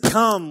doesn't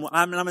come,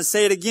 I'm going to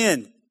say it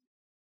again,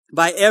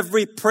 by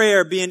every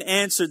prayer being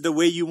answered the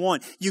way you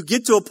want. You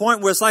get to a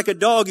point where it's like a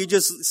dog. You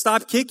just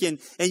stop kicking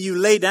and you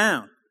lay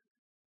down.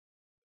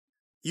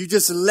 You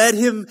just let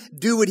him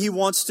do what he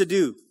wants to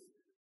do.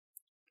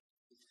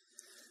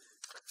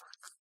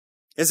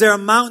 Is there a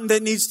mountain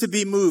that needs to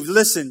be moved?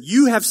 Listen,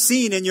 you have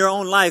seen in your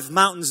own life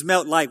mountains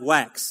melt like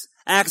wax.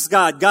 Ask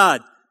God,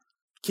 God,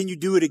 can you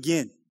do it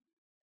again?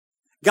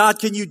 God,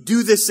 can you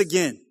do this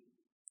again?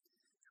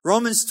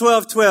 Romans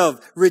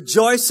 12:12,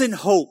 rejoice in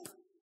hope,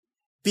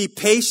 be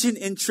patient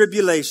in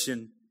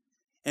tribulation,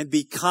 and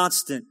be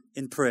constant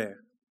in prayer.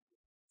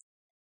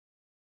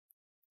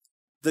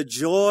 The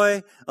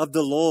joy of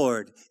the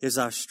Lord is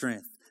our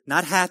strength,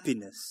 not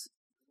happiness.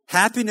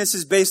 Happiness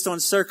is based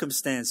on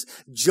circumstance.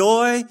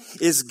 Joy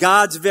is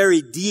God's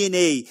very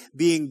DNA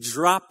being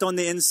dropped on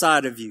the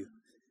inside of you.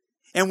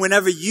 And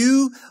whenever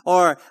you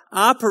are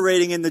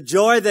operating in the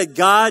joy that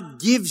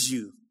God gives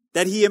you,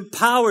 that He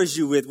empowers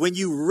you with, when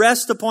you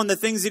rest upon the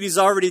things that He's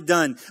already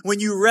done, when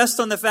you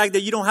rest on the fact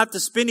that you don't have to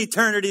spend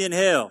eternity in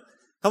hell.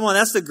 Come on,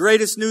 that's the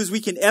greatest news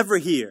we can ever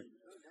hear.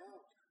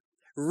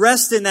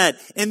 Rest in that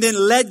and then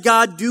let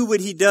God do what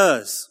He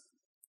does.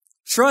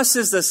 Trust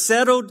is the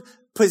settled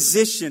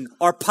position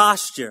or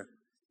posture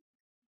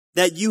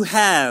that you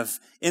have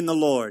in the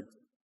Lord.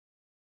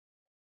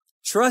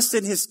 Trust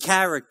in His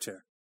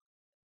character.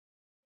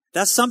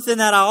 That's something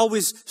that I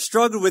always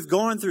struggle with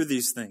going through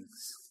these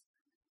things.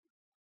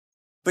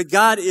 But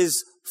God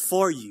is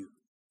for you.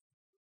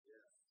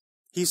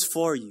 He's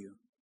for you.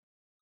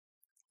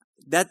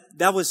 That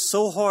was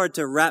so hard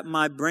to wrap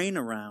my brain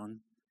around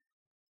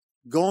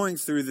going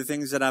through the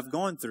things that I've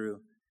gone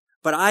through.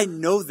 But I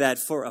know that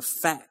for a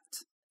fact,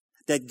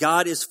 that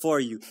God is for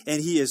you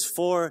and He is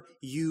for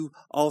you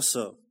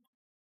also.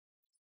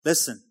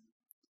 Listen,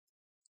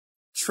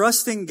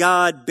 trusting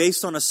God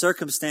based on a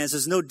circumstance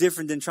is no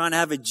different than trying to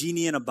have a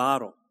genie in a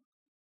bottle.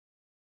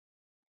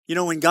 You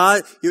know,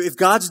 if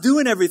God's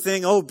doing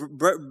everything,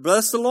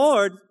 bless the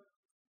Lord.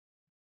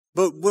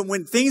 But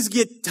when things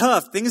get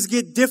tough, things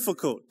get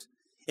difficult,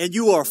 and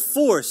you are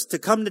forced to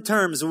come to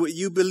terms with what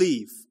you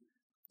believe.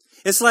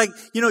 It's like,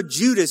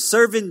 Judas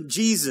serving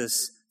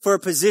Jesus for a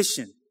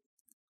position.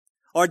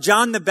 Or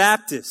John the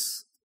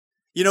Baptist.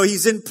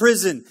 He's in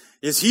prison.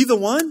 Is he the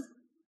one?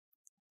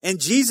 And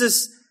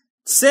Jesus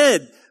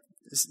said,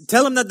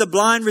 tell him that the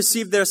blind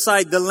receive their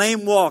sight, the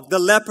lame walk, the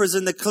lepers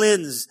are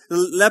cleansed,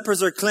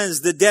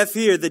 the deaf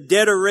hear, the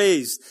dead are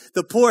raised,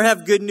 the poor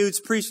have good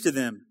news preached to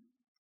them.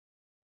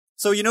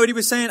 So you know what he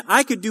was saying?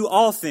 I could do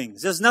all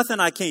things. There's nothing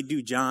I can't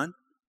do, John.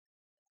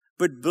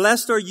 But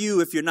blessed are you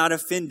if you're not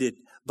offended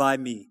by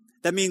me.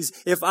 That means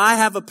if I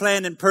have a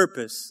plan and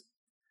purpose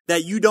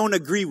that you don't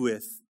agree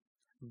with,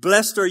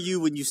 blessed are you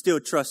when you still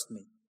trust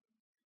me.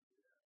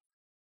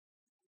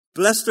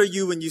 Blessed are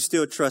you when you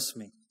still trust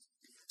me.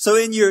 So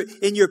in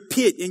your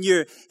pit, in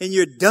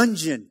your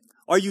dungeon,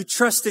 are you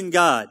trusting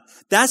God?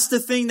 That's the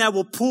thing that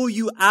will pull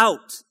you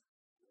out.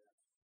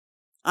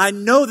 I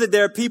know that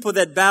there are people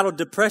that battle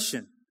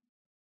depression.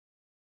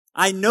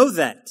 I know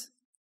that.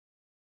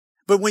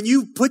 But when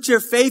you put your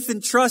faith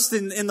and trust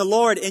in the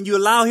Lord and you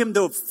allow Him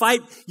to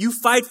fight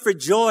for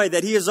joy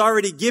that He has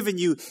already given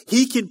you,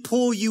 He can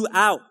pull you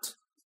out.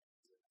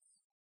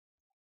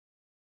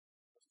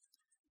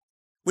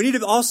 We need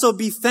to also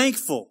be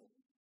thankful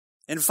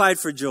and fight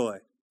for joy.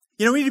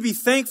 We need to be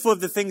thankful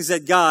of the things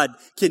that God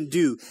can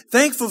do.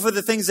 Thankful for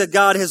the things that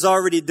God has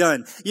already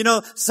done.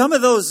 Some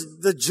of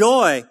the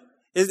joy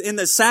is in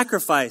the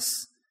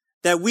sacrifice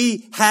that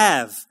we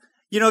have.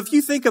 If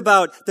you think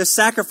about the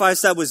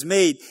sacrifice that was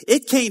made,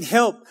 it can't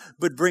help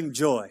but bring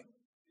joy.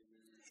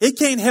 It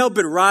can't help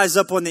but rise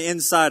up on the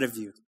inside of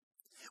you.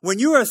 When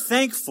you are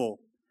thankful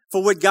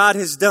for what God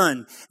has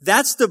done,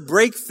 that's the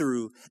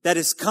breakthrough that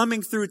is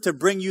coming through to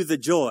bring you the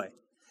joy.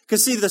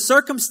 Because see, the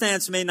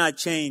circumstance may not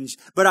change,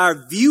 but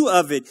our view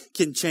of it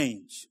can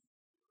change.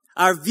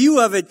 Our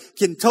view of it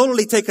can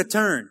totally take a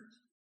turn.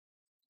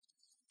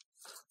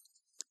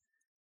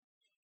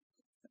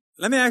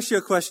 Let me ask you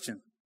a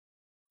question.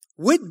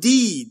 What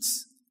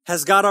deeds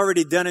has God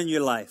already done in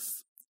your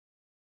life?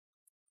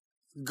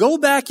 Go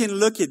back and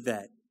look at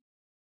that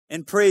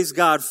and praise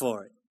God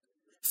for it.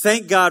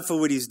 Thank God for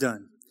what He's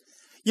done.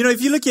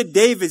 If you look at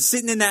David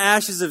sitting in the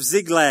ashes of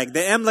Ziklag,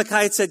 the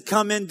Amalekites had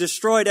come in,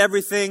 destroyed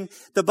everything.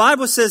 The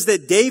Bible says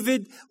that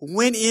David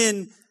went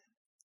in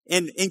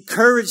and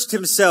encouraged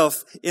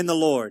himself in the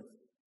Lord.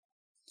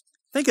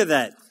 Think of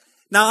that.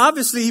 Now,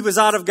 obviously, he was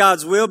out of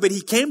God's will, but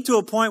he came to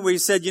a point where he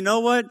said, you know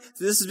what?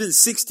 This has been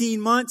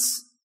 16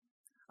 months.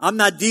 I'm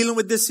not dealing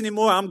with this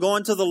anymore. I'm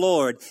going to the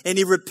Lord. And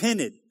he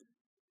repented.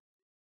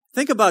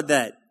 Think about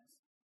that.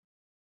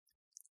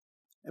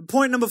 And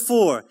point number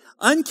 4,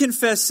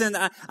 unconfessed sin.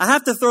 I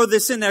have to throw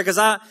this in there because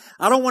I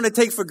don't want to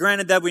take for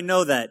granted that we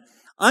know that.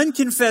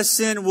 Unconfessed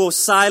sin will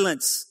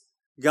silence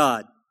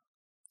God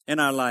in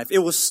our life. It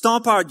will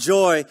stomp our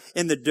joy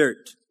in the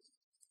dirt.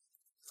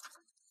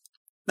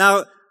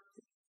 Now,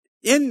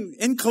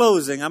 in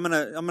closing, I'm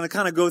gonna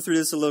kind of go through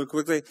this a little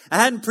quickly. I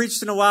hadn't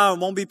preached in a while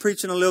and won't be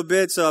preaching a little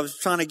bit, so I was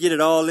trying to get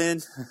it all in.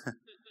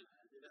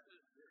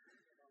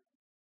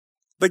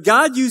 But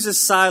God uses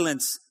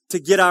silence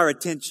to get our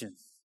attention.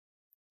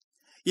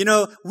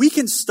 We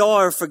can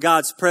starve for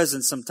God's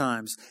presence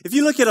sometimes. If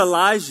you look at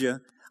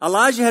Elijah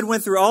had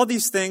went through all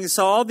these things,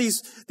 saw all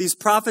these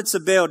prophets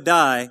of Baal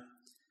die,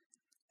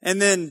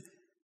 and then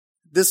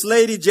this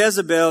lady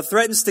Jezebel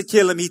threatens to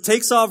kill him. He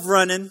takes off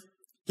running.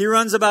 He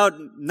runs about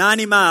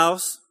 90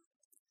 miles,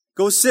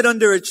 goes sit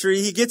under a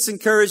tree. He gets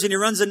encouraged and he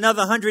runs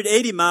another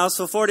 180 miles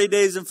for 40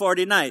 days and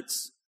 40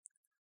 nights.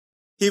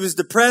 He was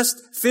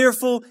depressed,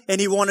 fearful,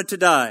 and he wanted to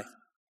die.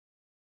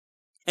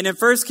 And in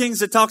 1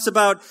 Kings, it talks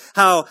about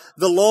how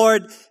the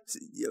Lord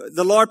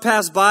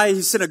passed by.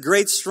 He sent a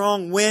great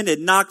strong wind. It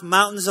knocked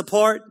mountains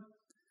apart.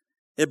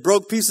 It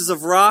broke pieces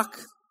of rock,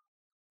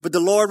 but the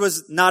Lord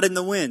was not in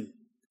the wind.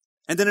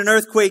 And then an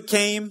earthquake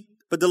came,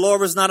 but the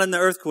Lord was not in the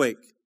earthquake.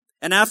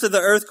 And after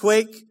the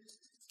earthquake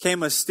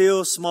came a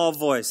still small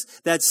voice.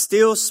 That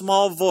still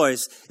small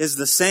voice is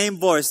the same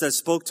voice that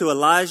spoke to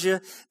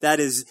Elijah that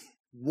is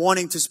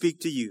wanting to speak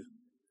to you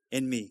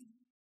and me.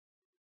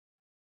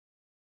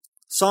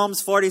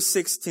 Psalms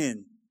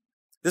 46:10.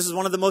 This is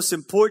one of the most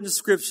important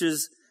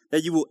scriptures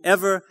that you will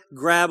ever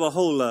grab a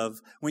hold of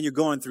when you're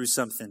going through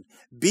something.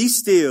 Be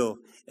still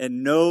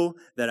and know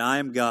that I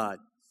am God.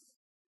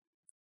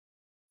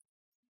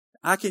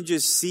 I can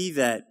just see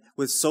that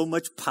with so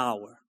much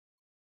power.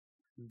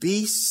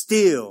 Be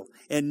still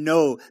and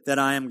know that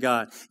I am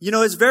God. You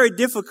know, it's very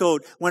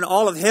difficult when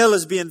all of hell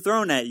is being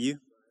thrown at you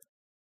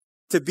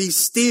to be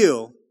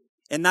still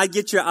and not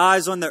get your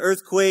eyes on the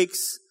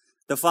earthquakes,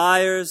 the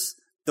fires,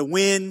 the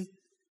wind,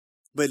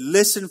 but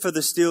listen for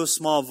the still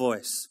small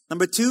voice.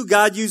 Number 2,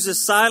 God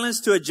uses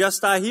silence to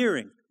adjust our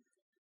hearing.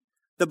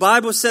 The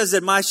Bible says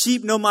that my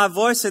sheep know my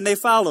voice and they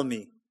follow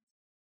me.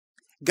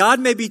 God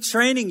may be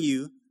training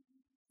you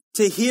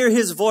to hear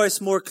his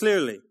voice more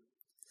clearly.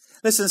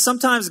 Listen,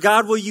 sometimes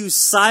God will use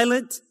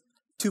silent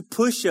to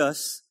push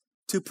us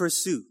to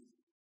pursue.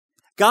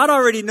 God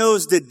already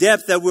knows the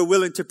depth that we're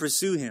willing to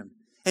pursue him,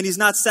 and he's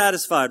not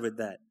satisfied with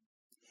that.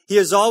 He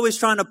is always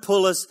trying to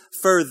pull us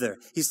further.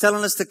 He's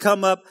telling us to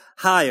come up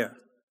higher.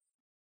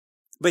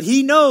 But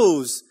he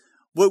knows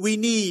what we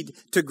need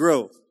to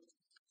grow.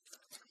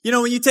 You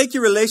know, when you take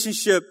your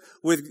relationship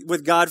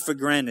with God for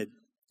granted,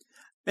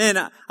 man,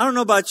 I don't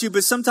know about you,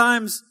 but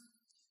sometimes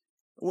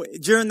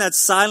during that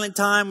silent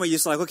time where you're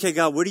just like, okay,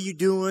 God, what are you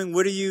doing?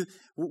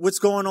 What's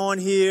going on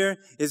here?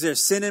 Is there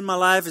sin in my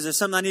life? Is there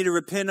something I need to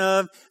repent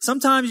of?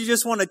 Sometimes you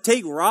just want to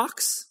take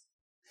rocks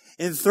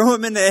and throw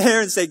them in the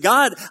air and say,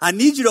 God, I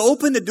need you to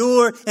open the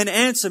door and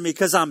answer me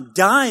because I'm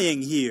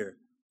dying here.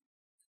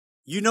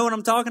 You know what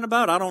I'm talking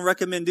about? I don't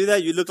recommend do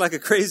that. You look like a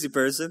crazy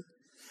person.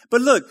 But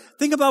look,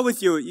 think about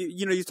with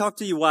you talk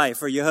to your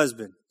wife or your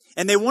husband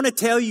and they want to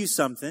tell you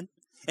something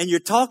and you're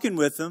talking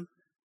with them,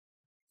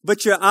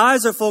 but your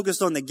eyes are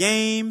focused on the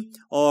game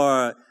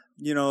or,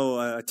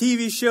 a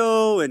TV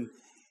show and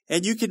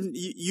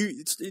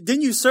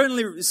then you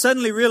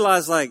suddenly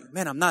realize like,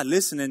 man, I'm not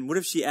listening. What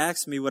if she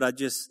asks me what I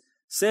just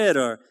said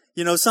or,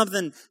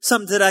 something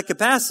to that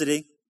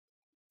capacity?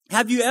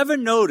 Have you ever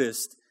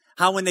noticed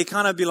how when they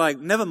kind of be like,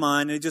 never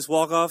mind, and they just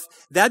walk off,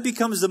 that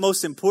becomes the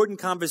most important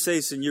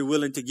conversation you're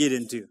willing to get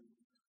into?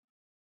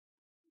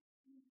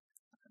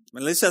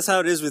 At least that's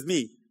how it is with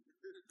me.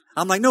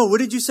 I'm like, no, what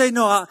did you say?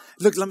 No,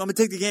 look, I'm going to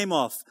take the game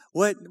off.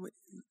 What?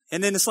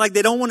 And then it's like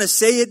they don't want to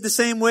say it the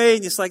same way.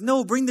 And it's like,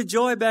 no, bring the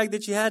joy back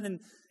that you had. And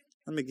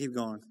let me keep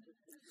going.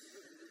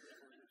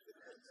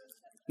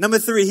 Number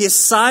 3, his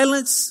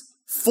silence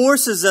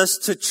forces us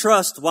to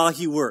trust while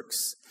he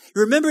works.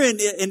 Remember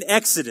in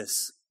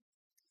Exodus,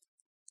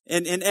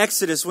 in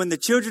Exodus, when the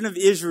children of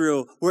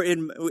Israel were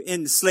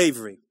in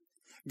slavery,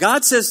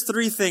 God says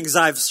 3 things.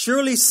 I've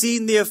surely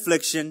seen the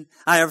affliction.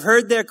 I have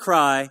heard their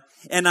cry,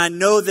 and I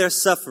know their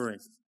suffering.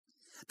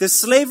 The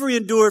slavery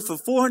endured for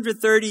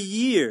 430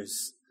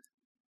 years.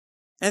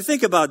 And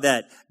think about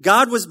that.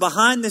 God was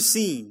behind the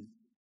scene,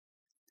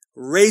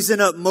 raising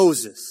up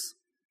Moses.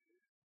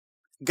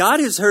 God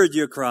has heard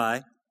your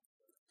cry.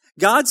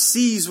 God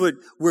sees what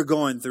we're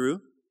going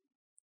through.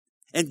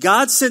 And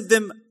God sent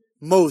them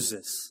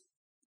Moses,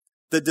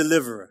 the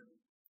deliverer.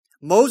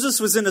 Moses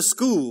was in a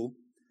school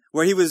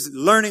where he was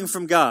learning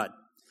from God.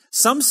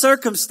 Some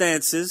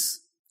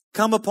circumstances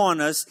come upon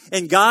us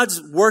and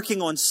God's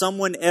working on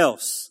someone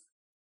else.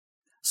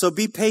 So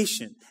be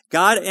patient.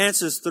 God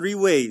answers 3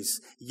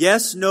 ways.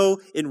 Yes, no,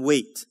 and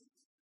wait.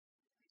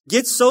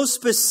 Get so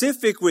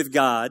specific with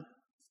God,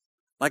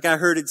 like I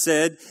heard it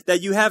said,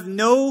 that you have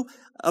no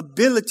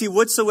ability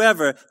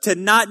whatsoever to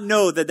not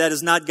know that that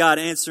is not God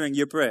answering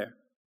your prayer.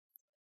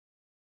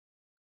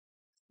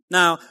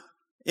 Now,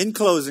 in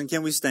closing,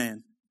 can we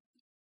stand?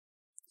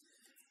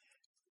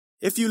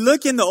 If you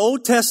look in the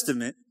Old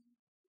Testament,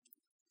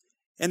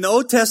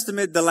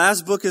 the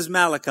last book is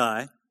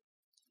Malachi,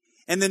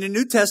 and then the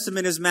New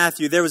Testament is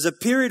Matthew. There was a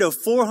period of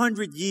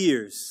 400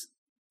 years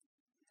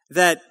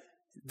that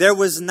there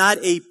was not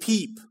a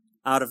peep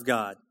out of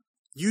God.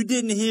 You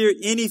didn't hear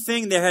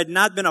anything. There had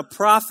not been a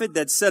prophet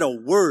that said a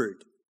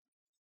word.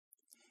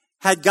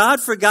 Had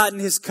God forgotten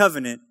his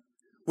covenant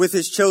with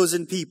his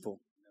chosen people?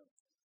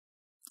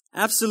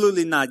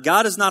 Absolutely not.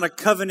 God is not a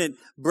covenant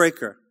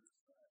breaker.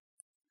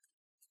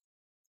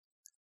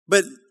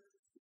 But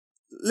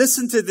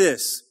listen to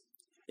this.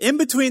 In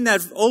between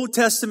that Old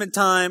Testament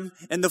time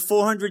and the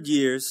 400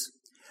 years,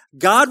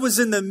 God was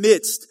in the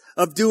midst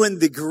of doing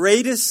the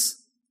greatest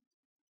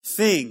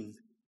thing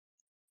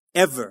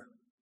ever.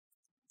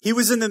 He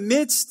was in the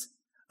midst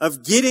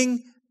of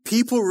getting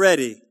people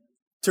ready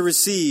to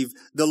receive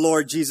the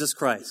Lord Jesus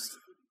Christ.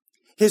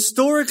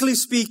 Historically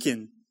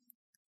speaking,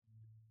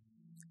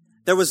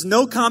 there was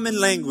no common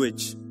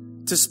language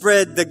to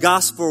spread the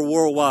gospel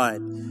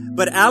worldwide.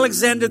 But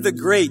Alexander the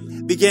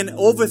Great began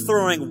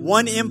overthrowing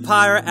one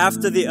empire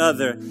after the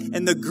other,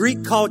 and the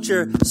Greek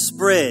culture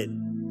spread.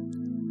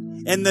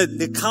 And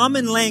the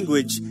common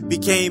language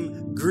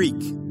became Greek.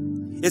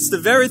 It's the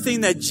very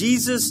thing that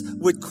Jesus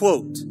would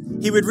quote.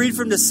 He would read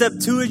from the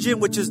Septuagint,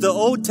 which is the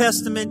Old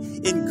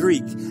Testament, in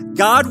Greek.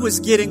 God was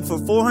getting, for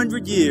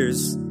 400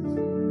 years,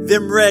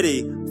 them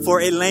ready for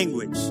a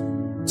language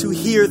to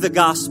hear the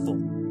gospel.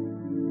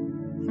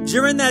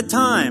 During that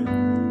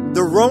time,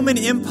 the Roman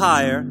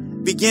Empire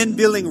began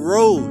building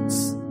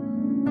roads.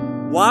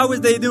 Why were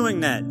they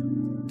doing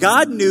that?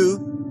 God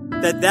knew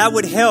that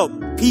would help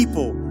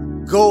people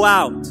go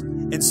out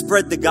and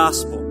spread the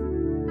gospel.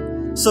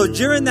 So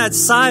during that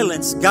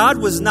silence, God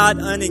was not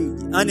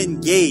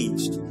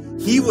unengaged.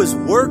 He was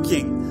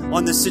working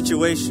on the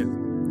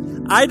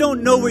situation. I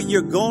don't know what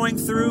you're going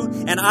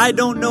through, and I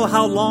don't know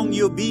how long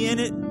you'll be in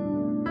it,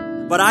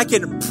 but I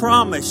can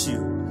promise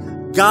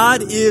you,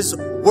 God is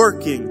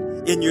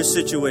working in your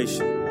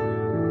situation.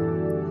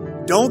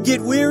 Don't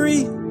get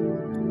weary.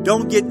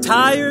 Don't get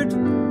tired.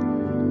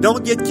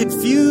 Don't get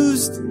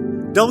confused.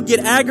 Don't get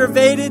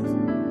aggravated.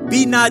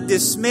 Be not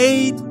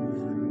dismayed.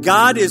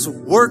 God is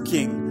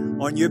working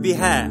on your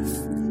behalf.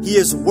 He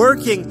is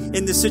working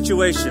in the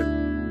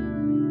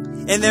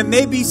situation. And there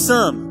may be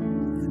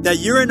some that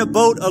you're in a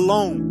boat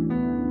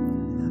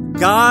alone.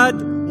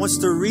 God wants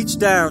to reach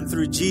down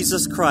through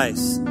Jesus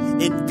Christ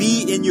and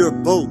be in your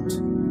boat.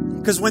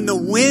 Because when the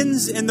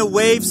winds and the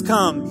waves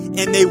come,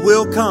 and they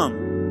will come,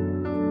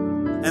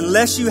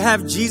 unless you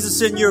have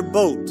Jesus in your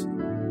boat,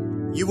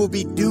 you will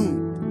be doomed.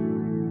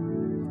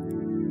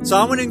 So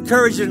I want to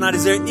encourage you tonight.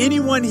 Is there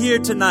anyone here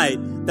tonight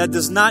that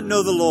does not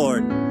know the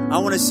Lord? I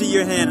want to see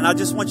your hand, and I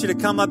just want you to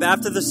come up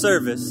after the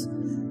service,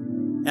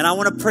 and I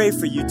want to pray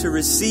for you to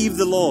receive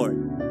the Lord.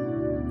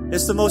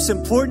 It's the most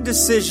important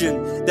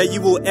decision that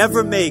you will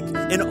ever make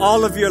in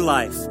all of your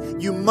life.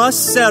 You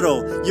must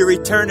settle your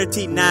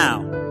eternity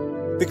now,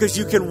 because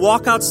you can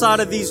walk outside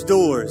of these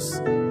doors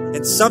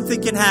and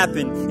something can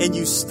happen and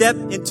you step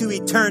into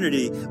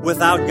eternity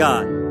without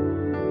God.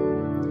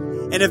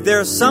 And if there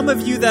are some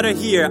of you that are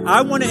here,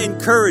 I want to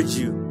encourage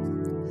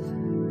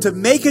you to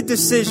make a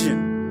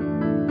decision.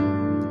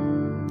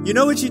 You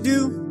know what you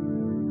do?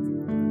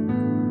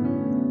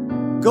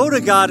 Go to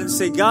God and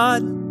say,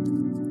 God,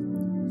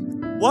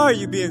 why are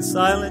you being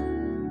silent?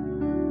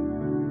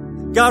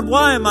 God,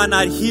 why am I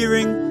not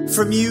hearing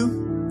from you?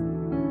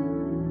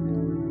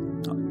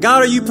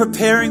 God, are you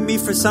preparing me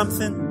for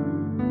something?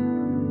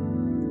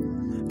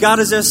 God,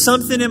 is there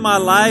something in my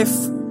life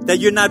that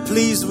you're not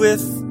pleased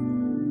with?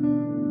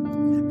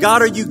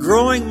 God, are you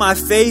growing my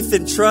faith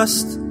and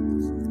trust?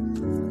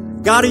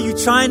 God, are you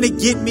trying to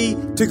get me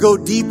to go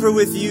deeper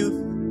with you?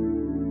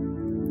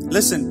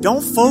 Listen,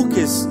 don't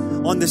focus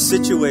on the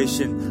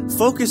situation.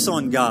 Focus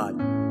on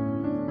God.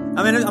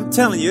 I mean, I'm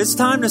telling you, it's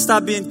time to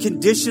stop being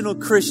conditional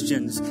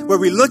Christians where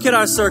we look at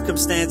our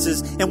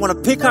circumstances and want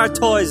to pick our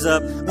toys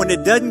up when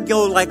it doesn't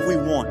go like we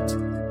want.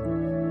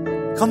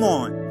 Come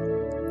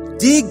on.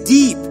 Dig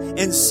deep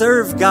and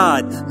serve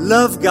God,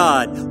 love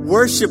God,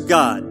 worship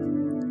God.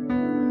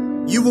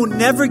 You will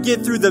never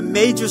get through the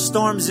major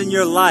storms in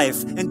your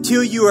life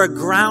until you are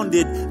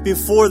grounded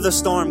before the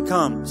storm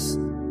comes.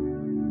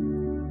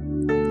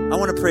 I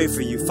want to pray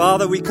for you.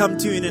 Father, we come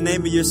to you in the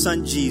name of your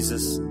Son,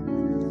 Jesus.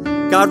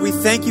 God, we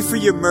thank you for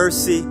your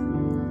mercy.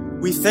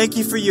 We thank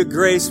you for your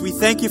grace. We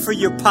thank you for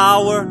your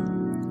power.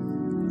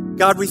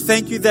 God, we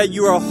thank you that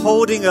you are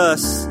holding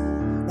us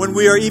when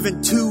we are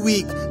even too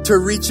weak to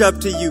reach up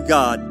to you,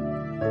 God.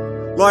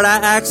 Lord, I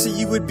ask that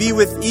you would be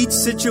with each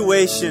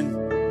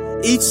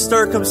situation, each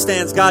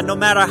circumstance, God, no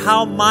matter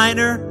how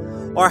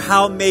minor or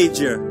how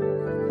major.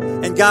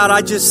 And God,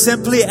 I just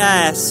simply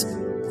ask,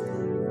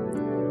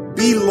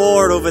 be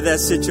Lord over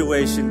that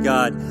situation,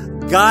 God.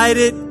 Guide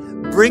it,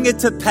 bring it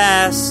to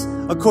pass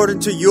according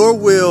to your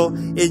will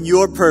and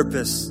your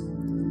purpose.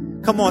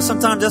 Come on,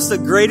 sometimes that's the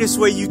greatest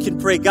way you can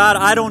pray. God,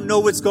 I don't know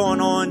what's going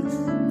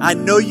on. I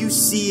know you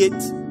see it.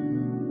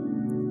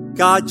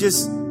 God,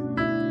 just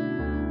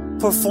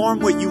perform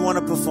what you want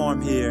to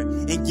perform here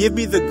and give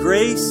me the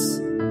grace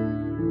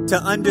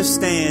to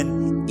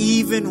understand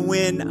even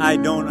when I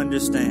don't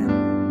understand.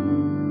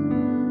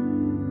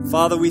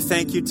 Father, we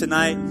thank you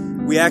tonight.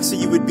 We ask that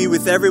you would be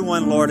with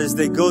everyone, Lord, as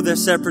they go their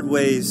separate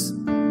ways.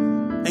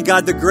 And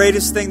God, the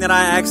greatest thing that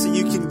I ask that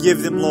you can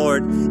give them,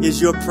 Lord, is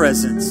your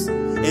presence.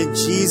 In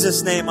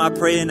Jesus' name I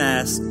pray and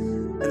ask.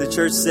 And the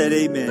church said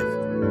amen.